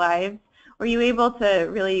students' lives? Were you able to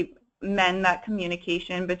really mend that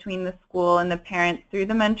communication between the school and the parents through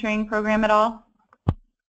the mentoring program at all?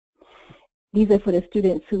 These are for the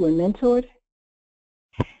students who were mentored?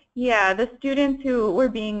 Yeah, the students who were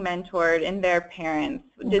being mentored and their parents.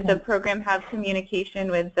 Okay. Did the program have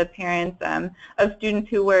communication with the parents of students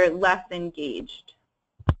who were less engaged?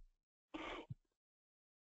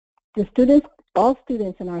 All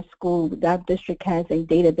students in our school, our district has a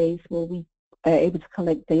database where we are able to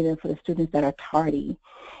collect data for the students that are tardy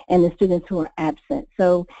and the students who are absent.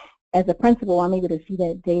 So as a principal, I'm able to see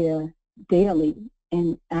that data daily,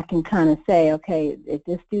 and I can kind of say, okay,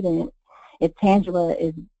 if Tangela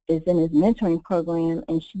is in his mentoring program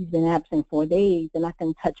and she's been absent 4 days, then I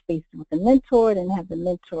can touch base with the mentor and have the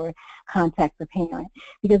mentor contact the parent.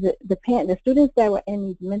 Because the students that were in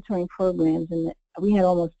these mentoring programs, and we had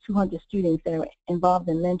almost 200 students that were involved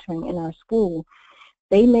in mentoring in our school,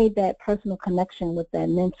 they made that personal connection with that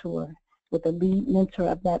mentor, with the lead mentor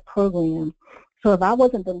of that program. So if I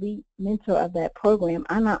wasn't the lead mentor of that program,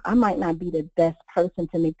 I might not be the best person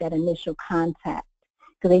to make that initial contact,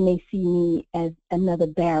 because they may see me as another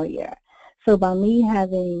barrier. So by me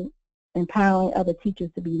empowering other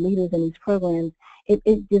teachers to be leaders in these programs,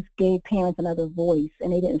 it just gave parents another voice,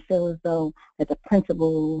 and they didn't feel as though that the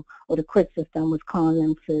principal or the court system was calling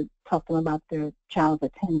them to talk to them about their child's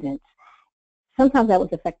attendance. Sometimes that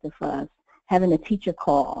was effective for us, having a teacher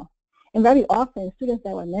call. And very often, students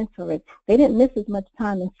that were mentored, they didn't miss as much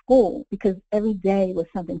time in school because every day was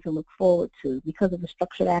something to look forward to. Because of the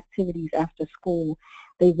structured activities after school,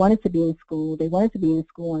 they wanted to be in school. They wanted to be in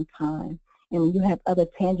school on time. And when you have other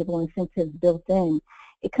tangible incentives built in,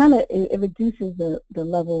 it reduces the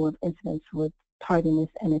level of incidence with tardiness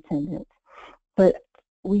and attendance. But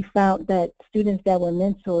we found that students that were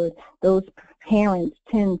mentored, those parents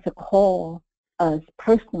tend to call us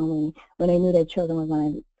personally when they knew their children were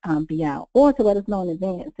going to be out, or to let us know in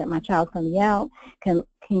advance that my child's going to be out. Can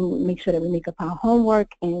you make sure that we make up our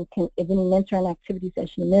homework, and if any mentoring activities that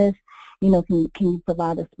she missed, can you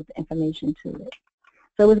provide us with the information to it?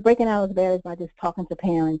 So it was breaking out those barriers by just talking to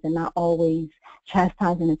parents and not always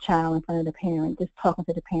chastising the child in front of the parent, just talking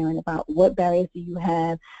to the parent about what barriers do you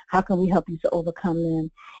have, how can we help you to overcome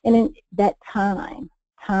them. And then that time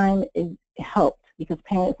helped, because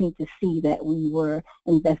parents need to see that we were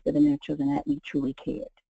invested in their children, that we truly cared.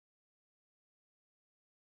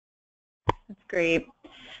 That's great.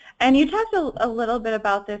 And you talked a little bit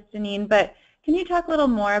about this, Deneen, but Can you talk a little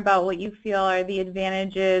more about what you feel are the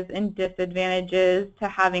advantages and disadvantages to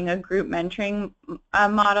having a group mentoring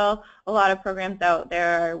model? A lot of programs out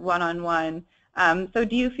there are one-on-one. So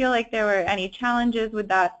do you feel like there were any challenges with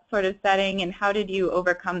that sort of setting, and how did you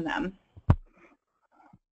overcome them?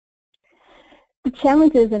 The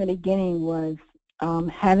challenges in the beginning was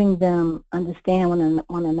having them understand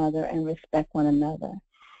one another and respect one another.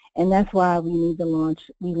 And that's why we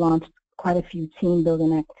launched quite a few team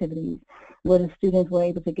building activities where the students were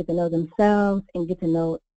able to get to know themselves and get to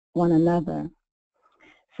know one another.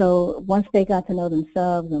 So once they got to know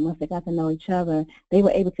themselves and once they got to know each other, they were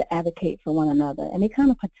able to advocate for one another, and they kind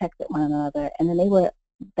of protected one another. And then they were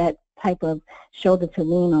that type of shoulder to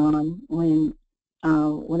lean on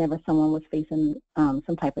whenever someone was facing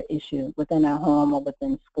some type of issue within their home or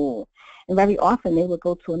within school. And very often they would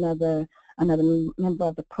go to another member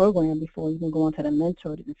of the program before even going to the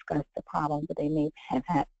mentor to discuss the problem that they may have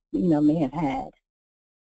had.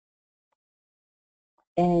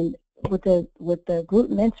 And with the group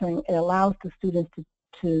mentoring, it allows the students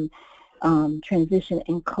to transition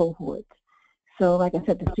in cohorts. So like I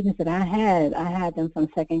said, the students that I had them from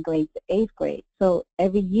 2nd grade to 8th grade. So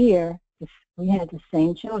every year we had the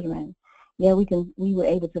same children. Yeah, we were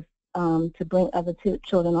able to bring other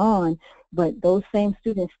children on, but those same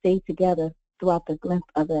students stayed together throughout the length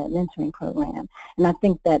of the mentoring program. And I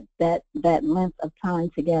think that length of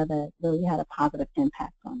time together really had a positive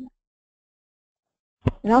impact on them.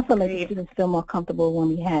 It also made the students feel more comfortable when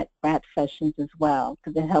we had rap sessions as well,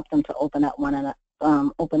 because it helped them to open up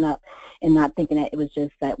and not thinking that it was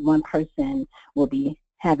just that one person will be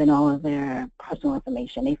having all of their personal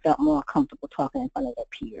information. They felt more comfortable talking in front of their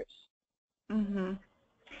peers. Mm-hmm.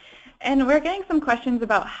 And we're getting some questions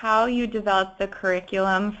about how you developed the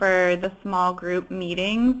curriculum for the small group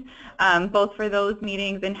meetings, both for those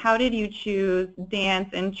meetings, and how did you choose dance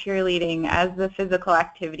and cheerleading as the physical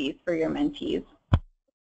activities for your mentees?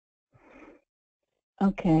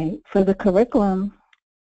 Okay, for the curriculum,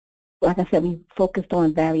 like I said, we focused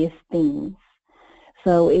on various themes.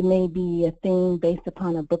 So it may be a theme based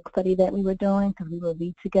upon a book study that we were doing, because we would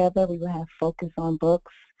read together, we would have focus on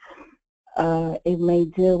books. It may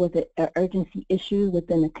deal with an urgency issue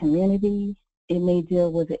within the community. It may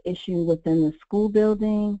deal with an issue within the school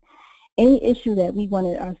building. Any issue that we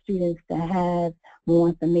wanted our students to have more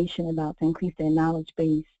information about, to increase their knowledge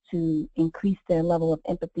base, to increase their level of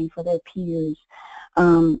empathy for their peers,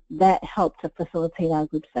 that helped to facilitate our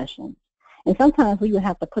group sessions. And sometimes we would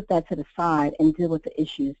have to put that to the side and deal with the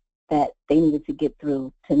issues that they needed to get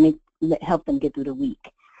through to help them get through the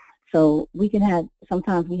week. So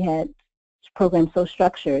sometimes we had programs so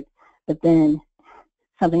structured, but then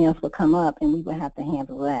something else would come up and we would have to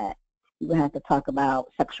handle that. We would have to talk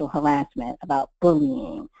about sexual harassment, about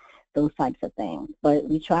bullying, those types of things. But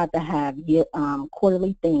we tried to have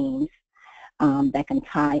quarterly themes that can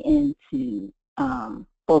tie into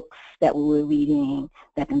books that we were reading,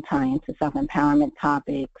 that can tie into self-empowerment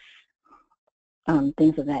topics,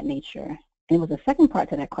 things of that nature. And it was a second part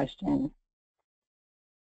to that question.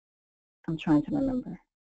 I'm trying to remember.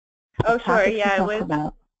 Oh, sure. Yeah, it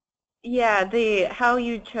was. Yeah, how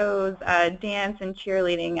you chose dance and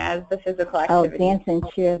cheerleading as the physical activity. Oh, dance and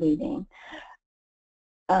cheerleading.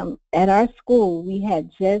 At our school, we had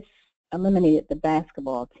just eliminated the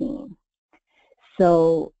basketball team.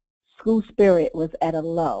 So school spirit was at a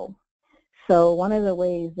low. So one of the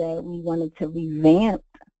ways that we wanted to revamp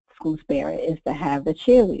school spirit is to have the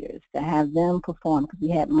cheerleaders, to have them perform, because we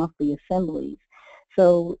had monthly assemblies.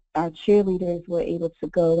 So our cheerleaders were able to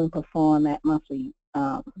go and perform at monthly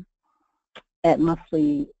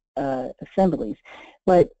assemblies.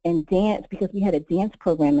 But in dance, because we had a dance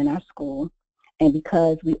program in our school, and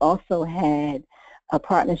because we also had a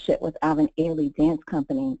partnership with Alvin Ailey Dance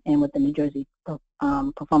Company and with the New Jersey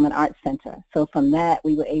Performing Arts Center. So from that,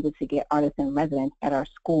 we were able to get artists in residence at our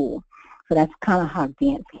school. So that's kind of how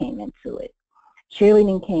dance came into it.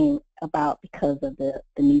 Cheerleading came about because of the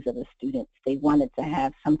needs of the students. They wanted to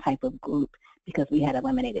have some type of group because we had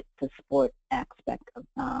eliminated the sport aspect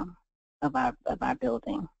of our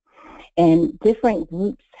building. And different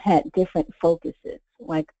groups had different focuses.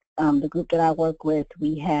 Like the group that I work with,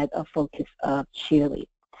 we had a focus of cheerleading.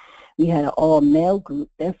 We had an all-male group.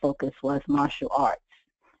 Their focus was martial arts.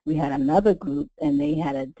 We had another group, and they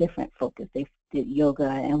had a different focus. They did yoga,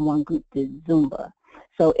 and one group did Zumba.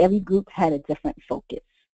 So every group had a different focus.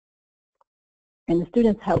 And the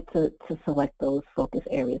students helped to select those focus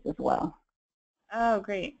areas as well. Oh,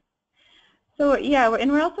 great. So yeah,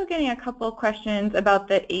 and we're also getting a couple of questions about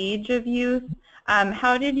the age of youth.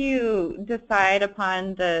 How did you decide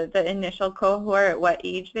upon the initial cohort, what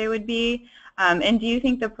age they would be? And do you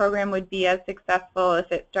think the program would be as successful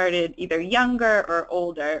if it started either younger or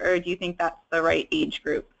older, or do you think that's the right age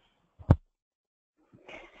group?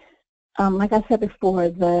 Like I said before,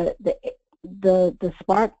 the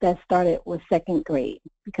spark that started was second grade,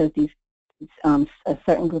 because these a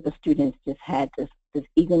certain group of students just had this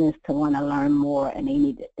eagerness to want to learn more, and they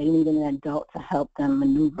needed an adult to help them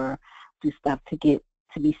maneuver through stuff to get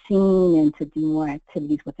to be seen and to do more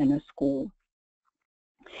activities within their school.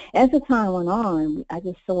 As the time went on, I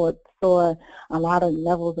just saw a lot of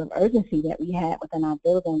levels of urgency that we had within our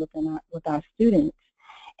building, with our students,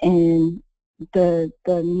 and the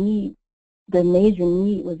major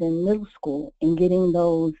need was in middle school, and getting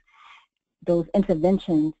those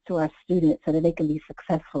interventions to our students so that they can be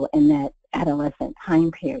successful in that adolescent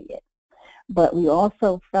time period. But we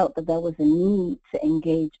also felt that there was a need to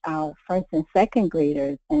engage our first and second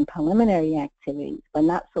graders in preliminary activities, but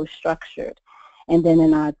not so structured. And then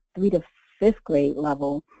in our 3rd to 5th grade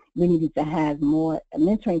level, we needed to have more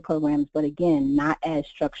mentoring programs, but again, not as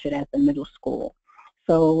structured as the middle school.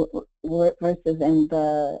 So versus in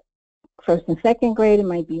the 1st and 2nd grade, it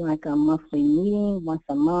might be like a monthly meeting once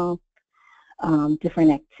a month,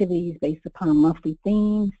 different activities based upon monthly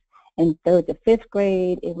themes. In 3rd to 5th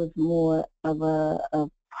grade, it was more of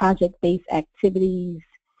project-based activities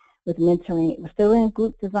with mentoring. We're still in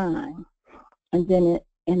group design. And then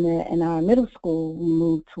in our middle school, we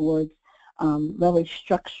moved towards very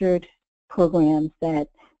structured programs that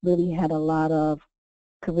really had a lot of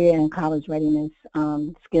career and college readiness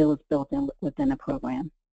skills built in within the program.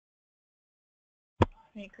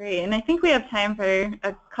 Okay, great. And I think we have time for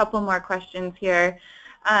a couple more questions here.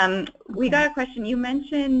 We got a question. You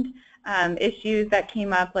mentioned issues that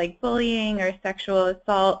came up like bullying or sexual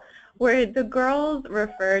assault. Were the girls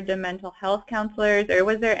referred to mental health counselors, or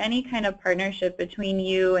was there any kind of partnership between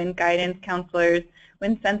you and guidance counselors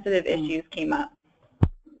when sensitive issues came up?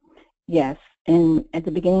 Yes, and at the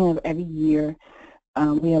beginning of every year,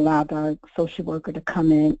 we allowed our social worker to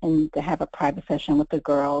come in and to have a private session with the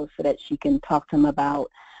girls so that she can talk to them about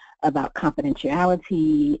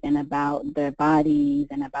confidentiality and about their bodies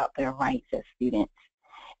and about their rights as students.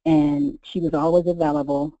 And she was always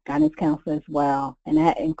available, guidance counselor as well, and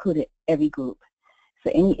that included every group. So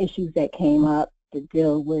any issues that came up to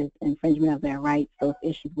deal with infringement of their rights, those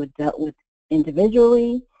issues were dealt with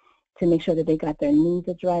individually to make sure that they got their needs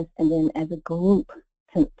addressed, and then as a group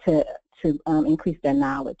to increase their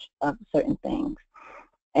knowledge of certain things.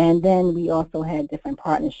 And then we also had different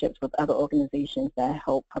partnerships with other organizations that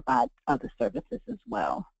help provide other services as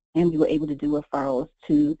well. And we were able to do referrals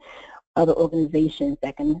to other organizations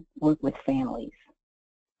that can work with families.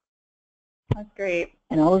 That's great.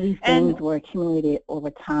 And all of these things were accumulated over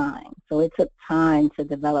time. So it took time to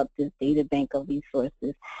develop this data bank of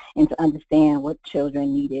resources and to understand what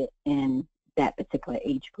children needed in that particular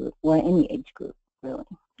age group, or any age group, really.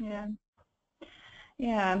 Yeah.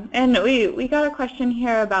 Yeah, and we got a question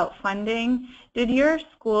here about funding. Did your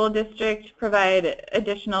school district provide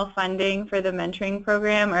additional funding for the mentoring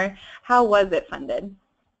program, or how was it funded?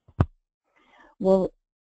 Well,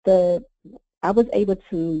 I was able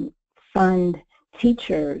to fund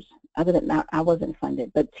teachers, other than that, I wasn't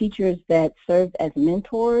funded, but teachers that served as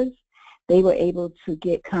mentors, they were able to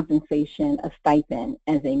get compensation, a stipend,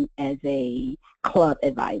 as a club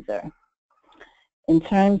advisor. In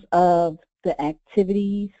terms of the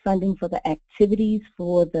activities, funding for the activities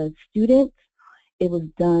for the students, it was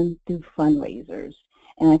done through fundraisers.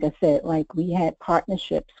 And like I said, like we had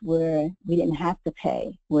partnerships where we didn't have to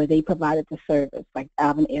pay, where they provided the service, like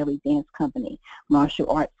Alvin Ailey Dance Company, martial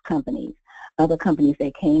arts companies, other companies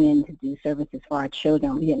that came in to do services for our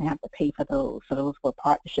children. We didn't have to pay for those. So those were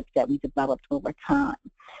partnerships that we developed over time.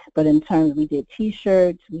 But in terms, we did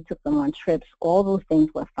T-shirts, we took them on trips, all those things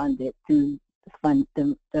were funded through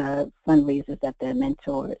the fundraisers that the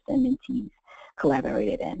mentors and mentees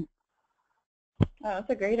collaborated in. Oh, that's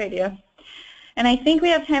a great idea. And I think we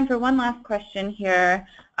have time for one last question here.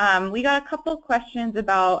 We got a couple questions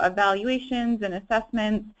about evaluations and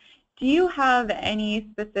assessments. Do you have any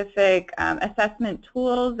specific assessment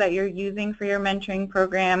tools that you're using for your mentoring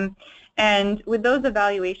program? And with those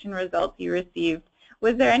evaluation results you received,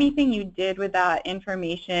 was there anything you did with that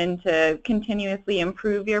information to continuously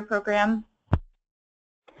improve your program?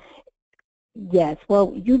 Yes,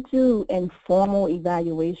 well, you do informal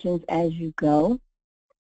evaluations as you go.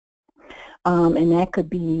 And that could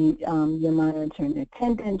be you're monitoring the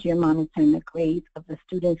attendance, you're monitoring the grades of the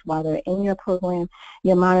students while they're in your program,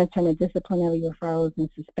 you're monitoring the disciplinary referrals and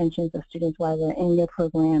suspensions of students while they're in your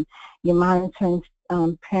program, you're monitoring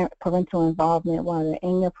parental involvement while they're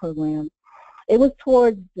in your program. It was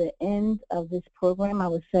towards the end of this program, I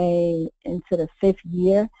would say into the 5th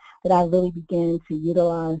year, that I really began to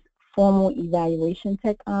utilize formal evaluation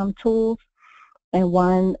tools. And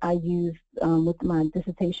one I used with my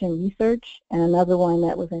dissertation research, and another one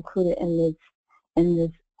that was included in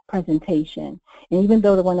this presentation. And even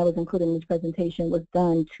though the one that was included in this presentation was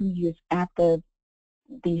done 2 years after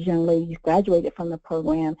these young ladies graduated from the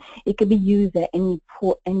program, it could be used at any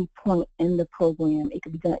point in the program. It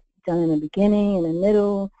could be done in the beginning, in the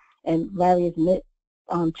middle, and various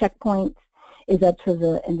checkpoints. It's up to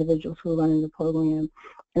the individuals who are running the program.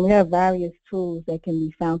 And we have various tools that can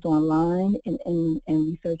be found online and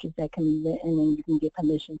researches that can be written, and you can get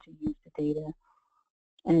permission to use the data.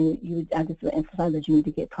 And I just would emphasize that you need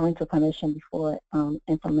to get parental permission before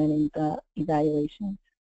implementing the evaluations.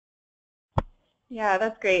 Yeah,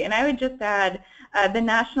 that's great. And I would just add, the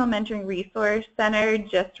National Mentoring Resource Center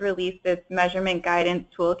just released its measurement guidance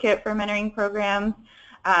toolkit for mentoring programs.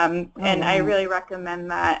 And I really recommend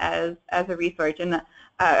that as a resource. And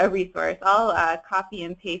I'll copy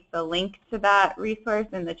and paste the link to that resource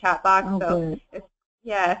in the chat box. So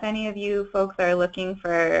if any of you folks are looking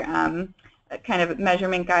for kind of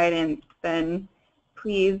measurement guidance, then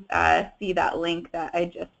please see that link that I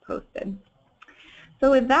just posted. So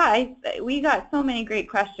with that, we got so many great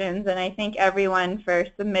questions, and I thank everyone for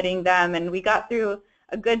submitting them, and we got through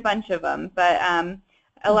a good bunch of them. But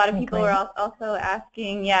a lot of people were also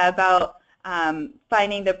asking, about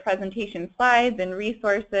finding the presentation slides and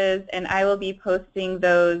resources, and I will be posting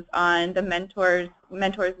those on the Mentors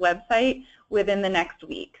website within the next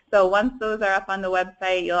week. So once those are up on the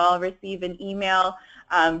website, you'll all receive an email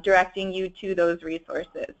directing you to those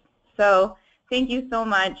resources. So thank you so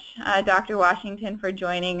much, Dr. Washington, for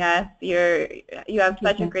joining us. You have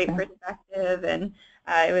such a great perspective, and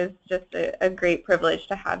it was just a great privilege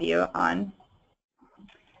to have you on.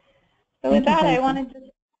 So with that, I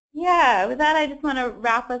just want to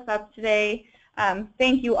wrap us up today.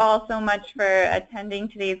 Thank you all so much for attending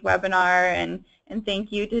today's webinar, and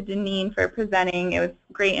thank you to Deneen for presenting. It was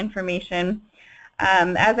great information.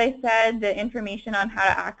 As I said, the information on how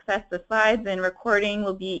to access the slides and recording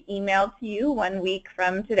will be emailed to you 1 week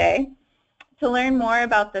from today. To learn more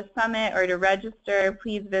about the summit or to register,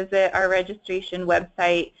 please visit our registration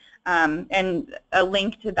website, and a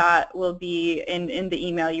link to that will be in the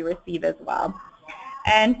email you receive as well.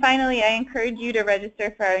 And finally, I encourage you to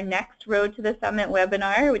register for our next Road to the Summit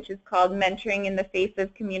webinar, which is called Mentoring in the Face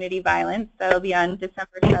of Community Violence. That will be on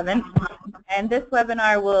December 7th. And this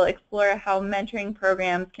webinar will explore how mentoring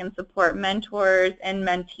programs can support mentors and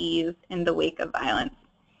mentees in the wake of violence.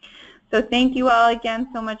 So thank you all again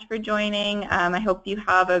so much for joining. I hope you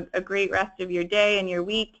have a great rest of your day and your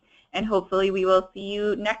week, and hopefully we will see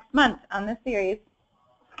you next month on this series.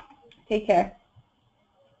 Take care.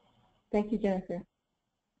 Thank you, Jennifer.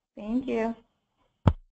 Thank you.